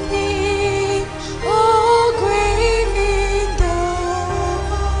strengthening, oh grave in the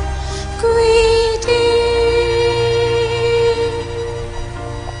greedy.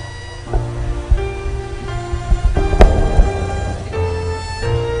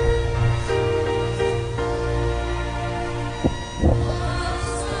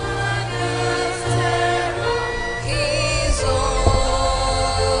 Is over,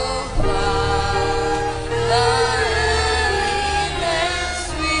 the elements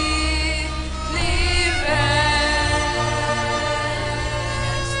sweetly rest,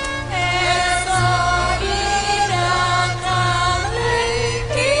 and solid and calm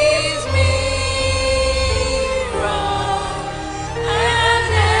lake is mirror, and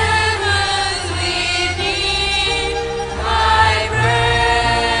heavens within my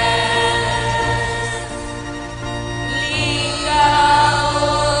breast. Linger, O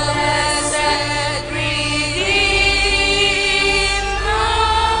blessed Redeemer,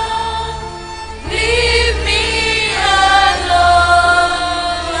 leave me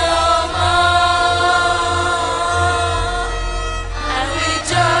alone no more, and with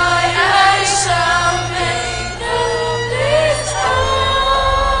joy I shall make the bliss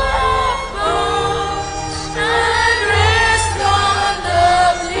above, and rest on the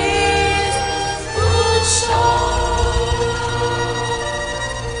blissful shore.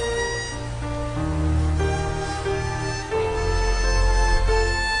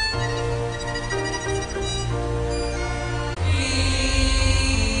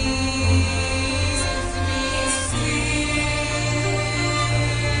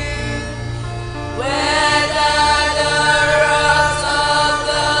 Whether the rocks of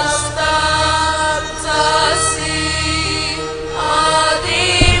the storm-tossed sea, or the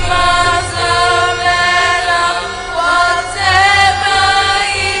mass of metal, whatever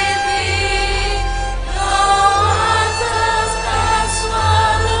it be, no waters can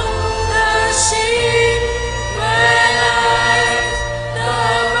swallow the ship when lies the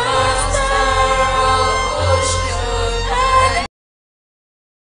master of ocean and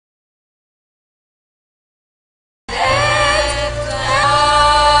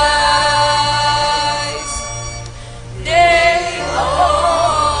eyes. They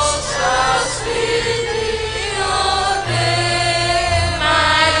all shall sweetly obey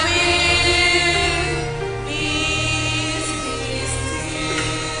my will. Peace be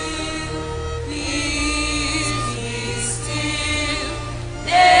still, peace be still.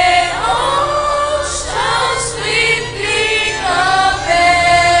 They all shall sweetly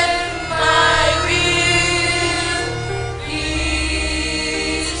obey my will.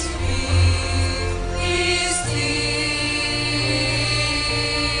 Peace be still.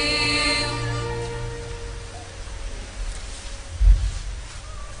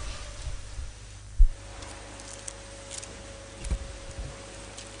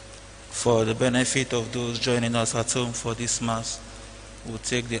 For the benefit of those joining us at home for this Mass, we'll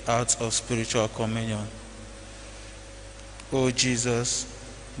take the act of spiritual communion. O Jesus,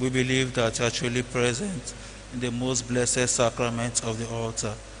 we believe that you are truly present in the most blessed sacrament of the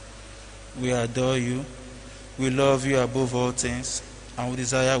altar. We adore you, we love you above all things, and we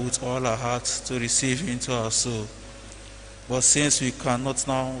desire with all our hearts to receive you into our soul. But since we cannot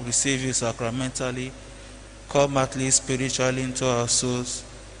now receive you sacramentally, come at least spiritually into our souls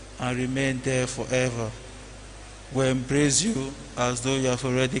and remain there forever. We embrace you as though you have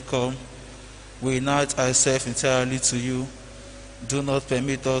already come. We unite ourselves entirely to you. Do not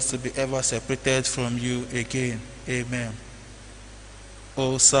permit us to be ever separated from you again. Amen.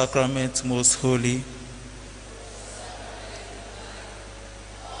 O sacrament most holy,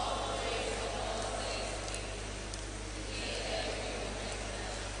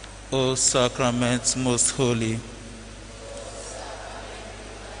 O sacrament most holy,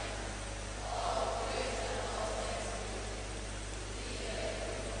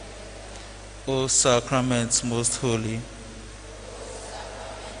 O sacrament most holy.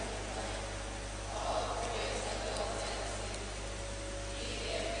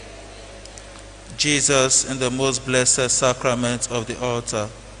 Jesus, in the most blessed sacrament of the altar,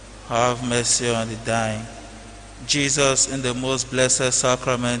 have mercy on the dying. Jesus, in the most blessed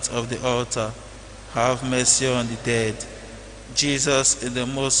sacrament of the altar, have mercy on the dead. Jesus, in the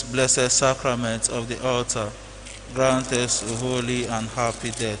most blessed sacrament of the altar, grant us a holy and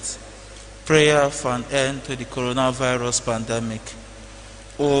happy death. Prayer for an end to the coronavirus pandemic.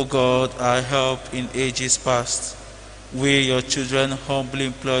 O God, our help in ages past, we, your children, humbly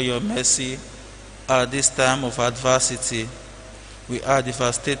implore your mercy at this time of adversity. We are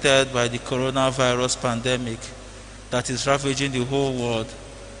devastated by the coronavirus pandemic that is ravaging the whole world,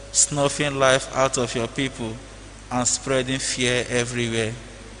 snuffing life out of your people and spreading fear everywhere.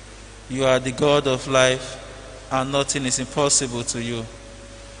 You are the God of life, and nothing is impossible to you.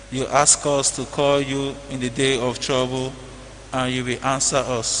 You ask us to call you in the day of trouble, and you will answer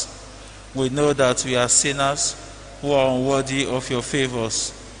us. We know that we are sinners who are unworthy of your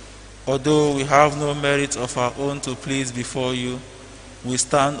favors. Although we have no merit of our own to please before you, we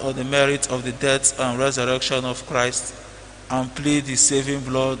stand on the merit of the death and resurrection of Christ and plead the saving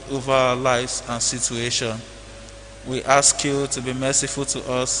blood over our lives and situation. We ask you to be merciful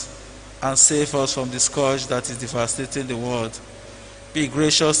to us and save us from the scourge that is devastating the world. Be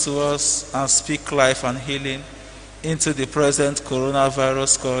gracious to us and speak life and healing into the present coronavirus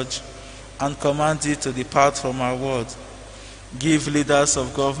scourge and command it to depart from our world. Give leaders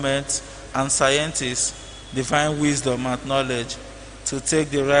of government and scientists divine wisdom and knowledge to take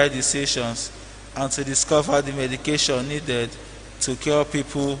the right decisions and to discover the medication needed to cure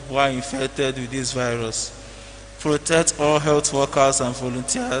people who are infected with this virus. Protect all health workers and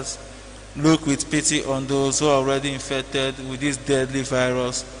volunteers. Look with pity on those who are already infected with this deadly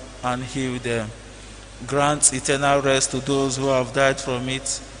virus and heal them. Grant eternal rest to those who have died from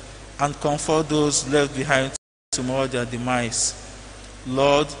it and comfort those left behind to mourn their demise.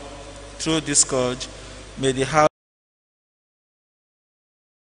 Lord, through this scourge, may the house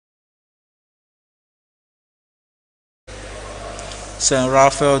Saint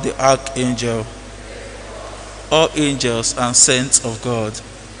Raphael the Archangel, all angels and saints of God,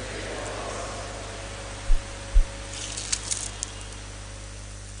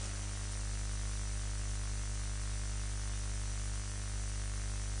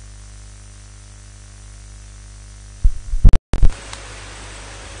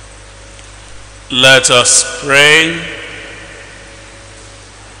 let us pray.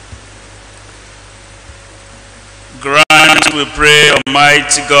 Grant, we pray,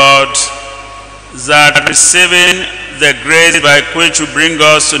 Almighty God, that receiving the grace by which you bring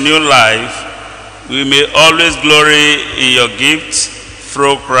us to new life, we may always glory in your gift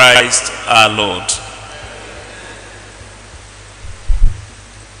through Christ our Lord.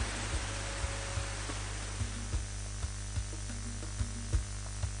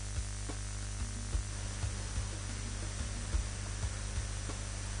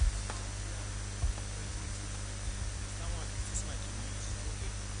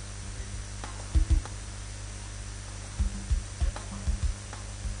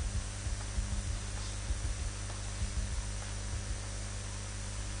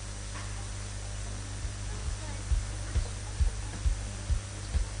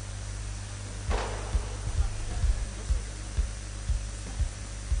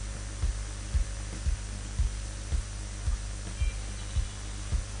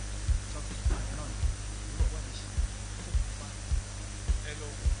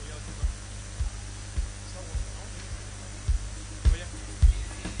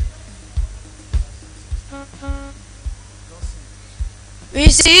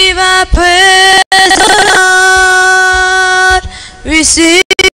 Receive our praise, O Lord. Receive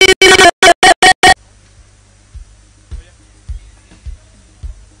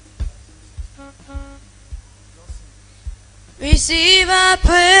Receive our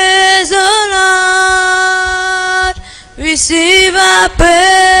praise, O Lord. Receive our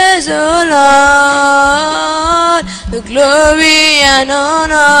praise, O Lord. The glory and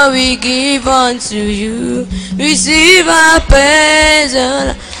honor we give unto you. Receive our praise, O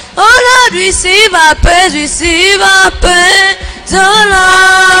Lord. Oh Lord, receive our praise, O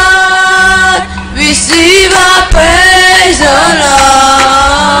Lord. Receive our praise, O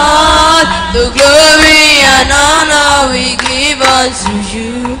Lord. The glory and honor we give unto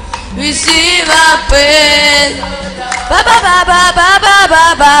you. Receive our praise. Ba ba ba ba ba ba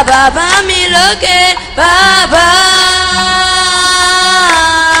ba ba ba ba mi loke ba ba.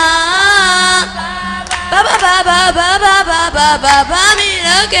 Ba ba ba ba ba ba ba ba ba ba mi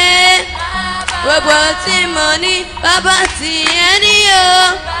loke. gbogbo tí mo ní bàbá tí ẹni o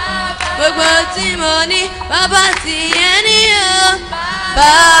gbogbo tí mo ní bàbá tí ẹni o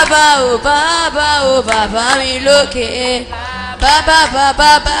bàbá o bàbá o bàbá mi lókè bàbá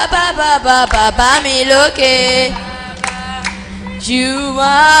bàbá bàbá bàbá bàbá mi lókè. You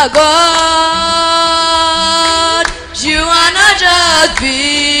are God. You are not just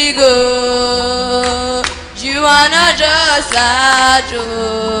big, oh. You are not just large,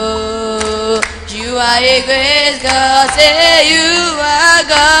 oh. You are a great God. Say you are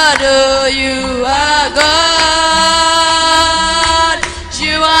God, oh. You are God.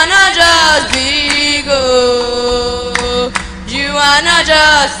 You are not just big, oh. You are not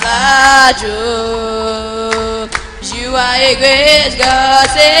just large, oh. You are a great God,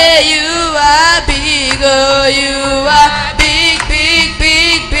 say you are big, oh, you are big, big,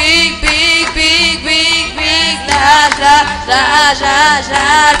 big, big, big, big, big, big, large, large, large, large,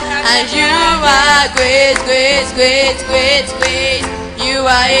 large, and you are great, great, great, great, great. You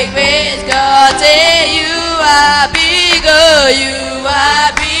are a great God, say you are big, oh, you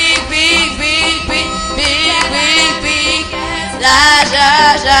are big, big, big, big, big, big, big, large,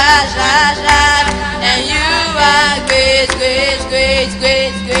 large, large, large, large, and you are great, great, great,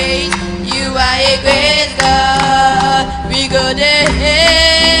 great, great. You are a great God. We go there, hail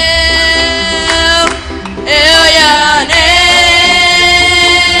your name,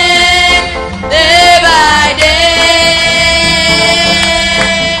 day by day,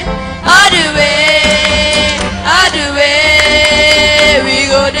 all the way, we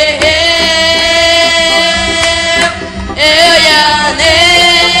go there, hail your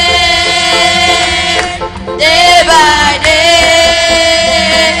name, day by day,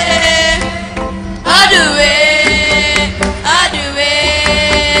 all the way,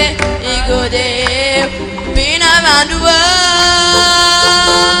 we go there, been around the world,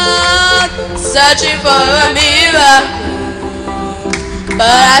 searching for a miracle, but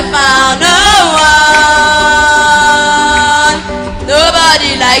I found no one,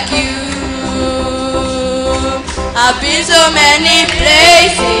 nobody like you. I've been so many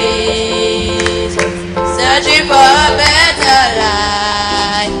places, searching for a better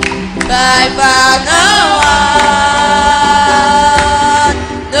life, but I found no one,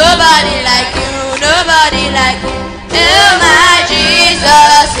 nobody like you, nobody like you. Oh my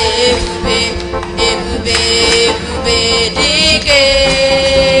Jesus, ebube, ebube, ebube, dike.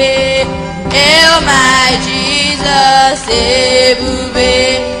 Oh my Jesus,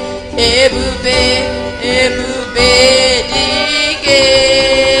 ebube, ebube, ebube, dike.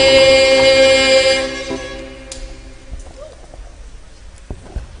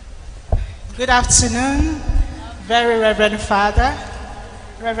 Good afternoon, very Reverend Father,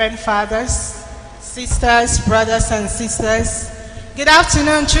 Reverend Fathers, sisters, brothers and sisters. Good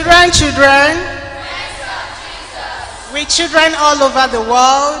afternoon, children. We children all over the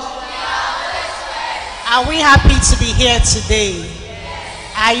world. Are we happy to be here today?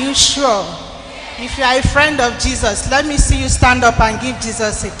 Are you sure? If you are a friend of Jesus, let me see you stand up and give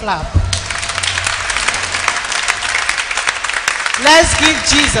Jesus a clap. Let's give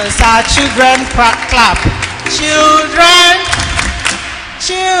Jesus our children clap.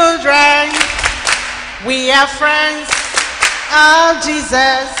 Children, we are friends of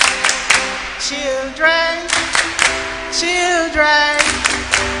Jesus. Children,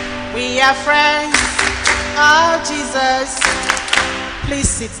 we are friends of Jesus. Please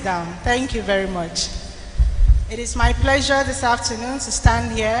sit down. Thank you very much. It is my pleasure this afternoon to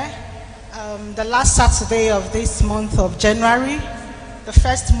stand here. The last Saturday of this month of January, the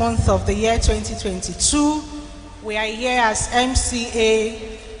first month of the year 2022, we are here as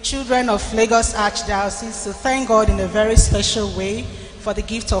MCA, Children of Lagos Archdiocese, to thank God in a very special way for the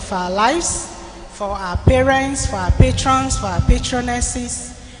gift of our lives, for our parents, for our patrons, for our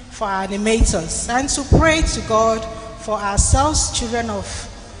patronesses, for our animators, and to pray to God for ourselves, children of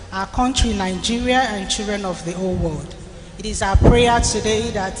our country, Nigeria, and children of the whole world. It is our prayer today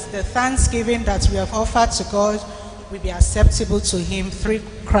that the thanksgiving that we have offered to God will be acceptable to Him through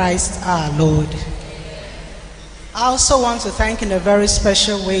Christ our Lord. I also want to thank in a very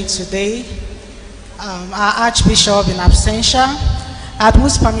special way today our Archbishop in absentia, at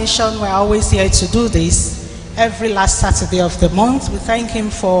whose permission we're always here to do this every last Saturday of the month. We thank him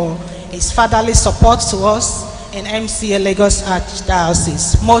for his fatherly support to us in MCA Lagos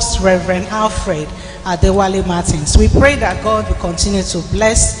Archdiocese, Most Reverend Alfred Adewale Martins. We pray that God will continue to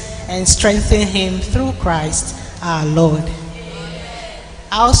bless and strengthen him through Christ our Lord.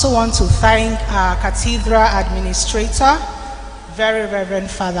 I also want to thank our Cathedral Administrator, Very Reverend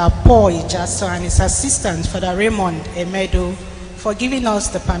Father Paul Ijaso, and his assistant, Father Raymond Emedo, for giving us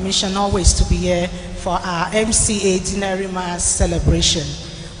the permission always to be here for our MCA Deanery Mass celebration.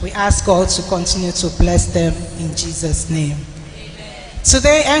 We ask God to continue to bless them in Jesus' name. Amen.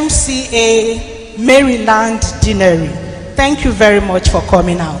 Today, MCA Maryland Deanery, thank you very much for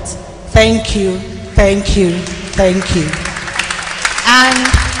coming out. Thank you, thank you, thank you. And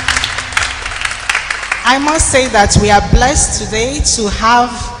I must say that we are blessed today to have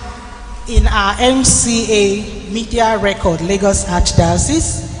in our MCA media record, Lagos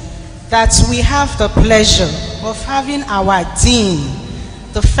Archdiocese, that we have the pleasure of having our Dean,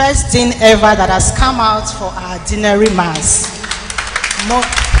 the first Dean ever that has come out for our Deanery Mass.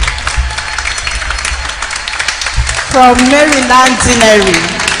 From Maryland Deanery,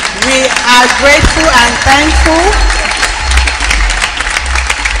 we are grateful and thankful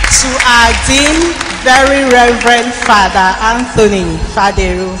to our Dean, very Reverend Father Anthony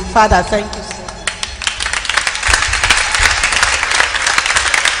Faderu. Father, thank you so much.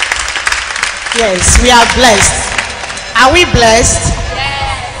 Yes, we are blessed. Are we blessed?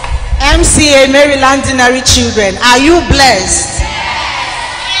 Yes. MCA Maryland Deanery children, are you blessed?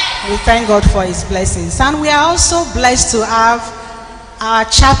 Yes. We thank God for his blessings. And we are also blessed to have our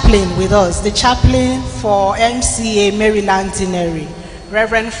chaplain with us, the chaplain for MCA Maryland Deanery,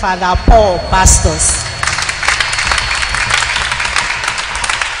 Reverend Father Paul Bastos.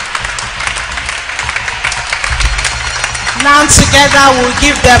 Now together we'll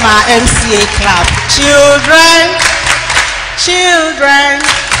give them our MCA clap. Children, children,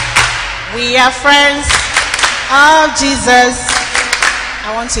 we are friends of Jesus.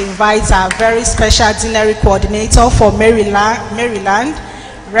 I want to invite our very special Deanery coordinator for Maryland,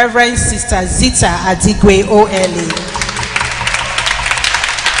 Reverend Sister Zita Adigwe OLA.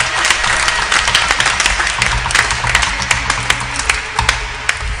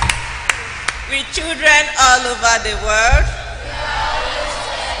 Children all over the world.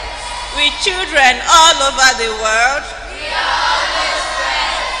 With children all over the world.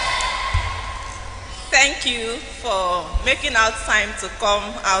 Thank you for making out time to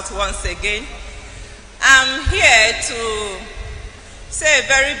come out once again. I'm here to say a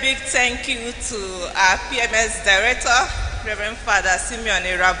very big thank you to our PMS director, Reverend Father Simeon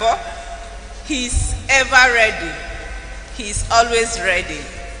Irabo. He's ever ready. He's always ready.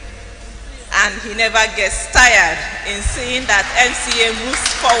 And he never gets tired in seeing that MCA moves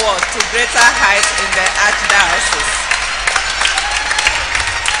forward to greater heights in the Archdiocese.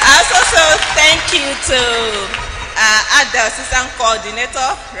 I also thank you to our Archdiocesan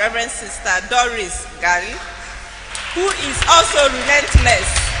coordinator, Reverend Sister Doris Gary, who is also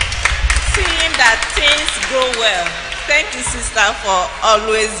relentless, seeing that things go well. Thank you, sister, for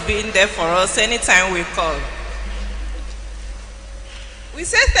always being there for us anytime we call. We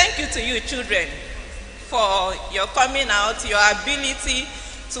say thank you to you, children, for your coming out, your ability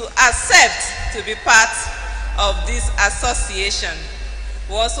to accept to be part of this association.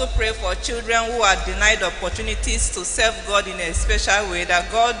 We also pray for children who are denied opportunities to serve God in a special way,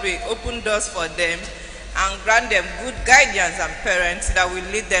 that God will open doors for them and grant them good guidance and parents that will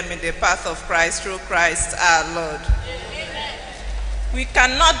lead them in the path of Christ through Christ our Lord. Amen. We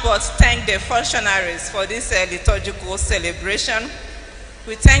cannot but thank the functionaries for this liturgical celebration.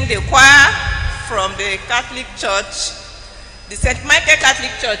 We thank the choir from the Catholic Church, the St. Michael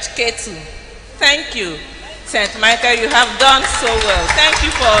Catholic Church, K2. Thank you, St. Michael, you have done so well. Thank you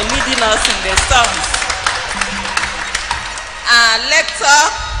for leading us in the songs. Our lector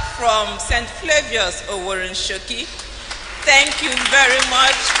from St. Flavius Oworenshoki, thank you very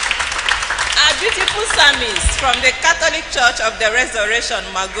much. Our beautiful psalmist from the Catholic Church of the Resurrection,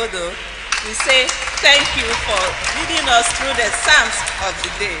 Magodo, we say thank you for leading us through the Psalms of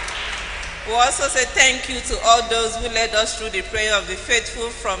the day. We also say thank you to all those who led us through the prayer of the faithful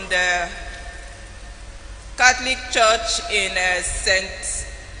from the Catholic Church in St.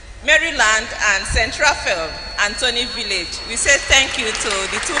 Maryland and St. Raphael, Anthony Village. We say thank you to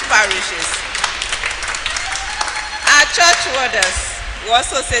the two parishes. Our church warders, we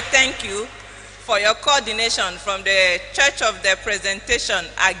also say thank you for your coordination from the Church of the Presentation,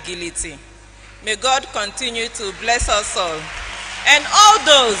 Agility. May God continue to bless us all. And all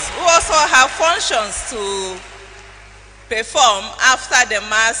those who also have functions to perform after the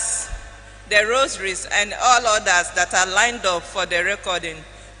Mass, the rosaries, and all others that are lined up for the recording.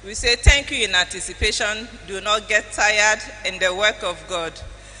 We say thank you in anticipation. Do not get tired in the work of God.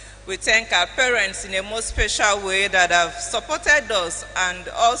 We thank our parents in a most special way that have supported us and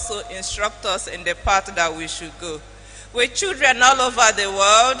also instruct us in the path that we should go. With children all over the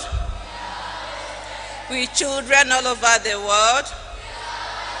world, with children all over the world,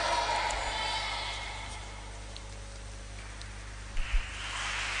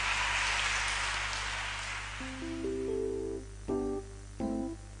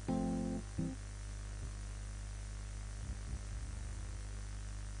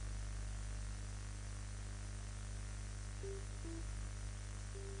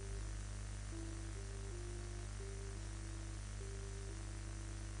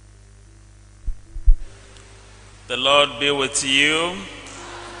 The Lord be with you.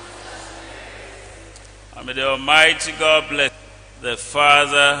 And may the Almighty God bless the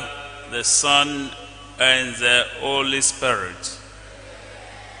Father, the Son, and the Holy Spirit.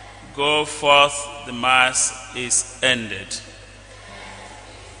 Go forth, the Mass is ended.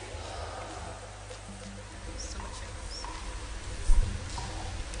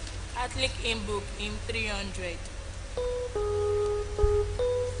 Catholic Hymn Book, Hymn 300.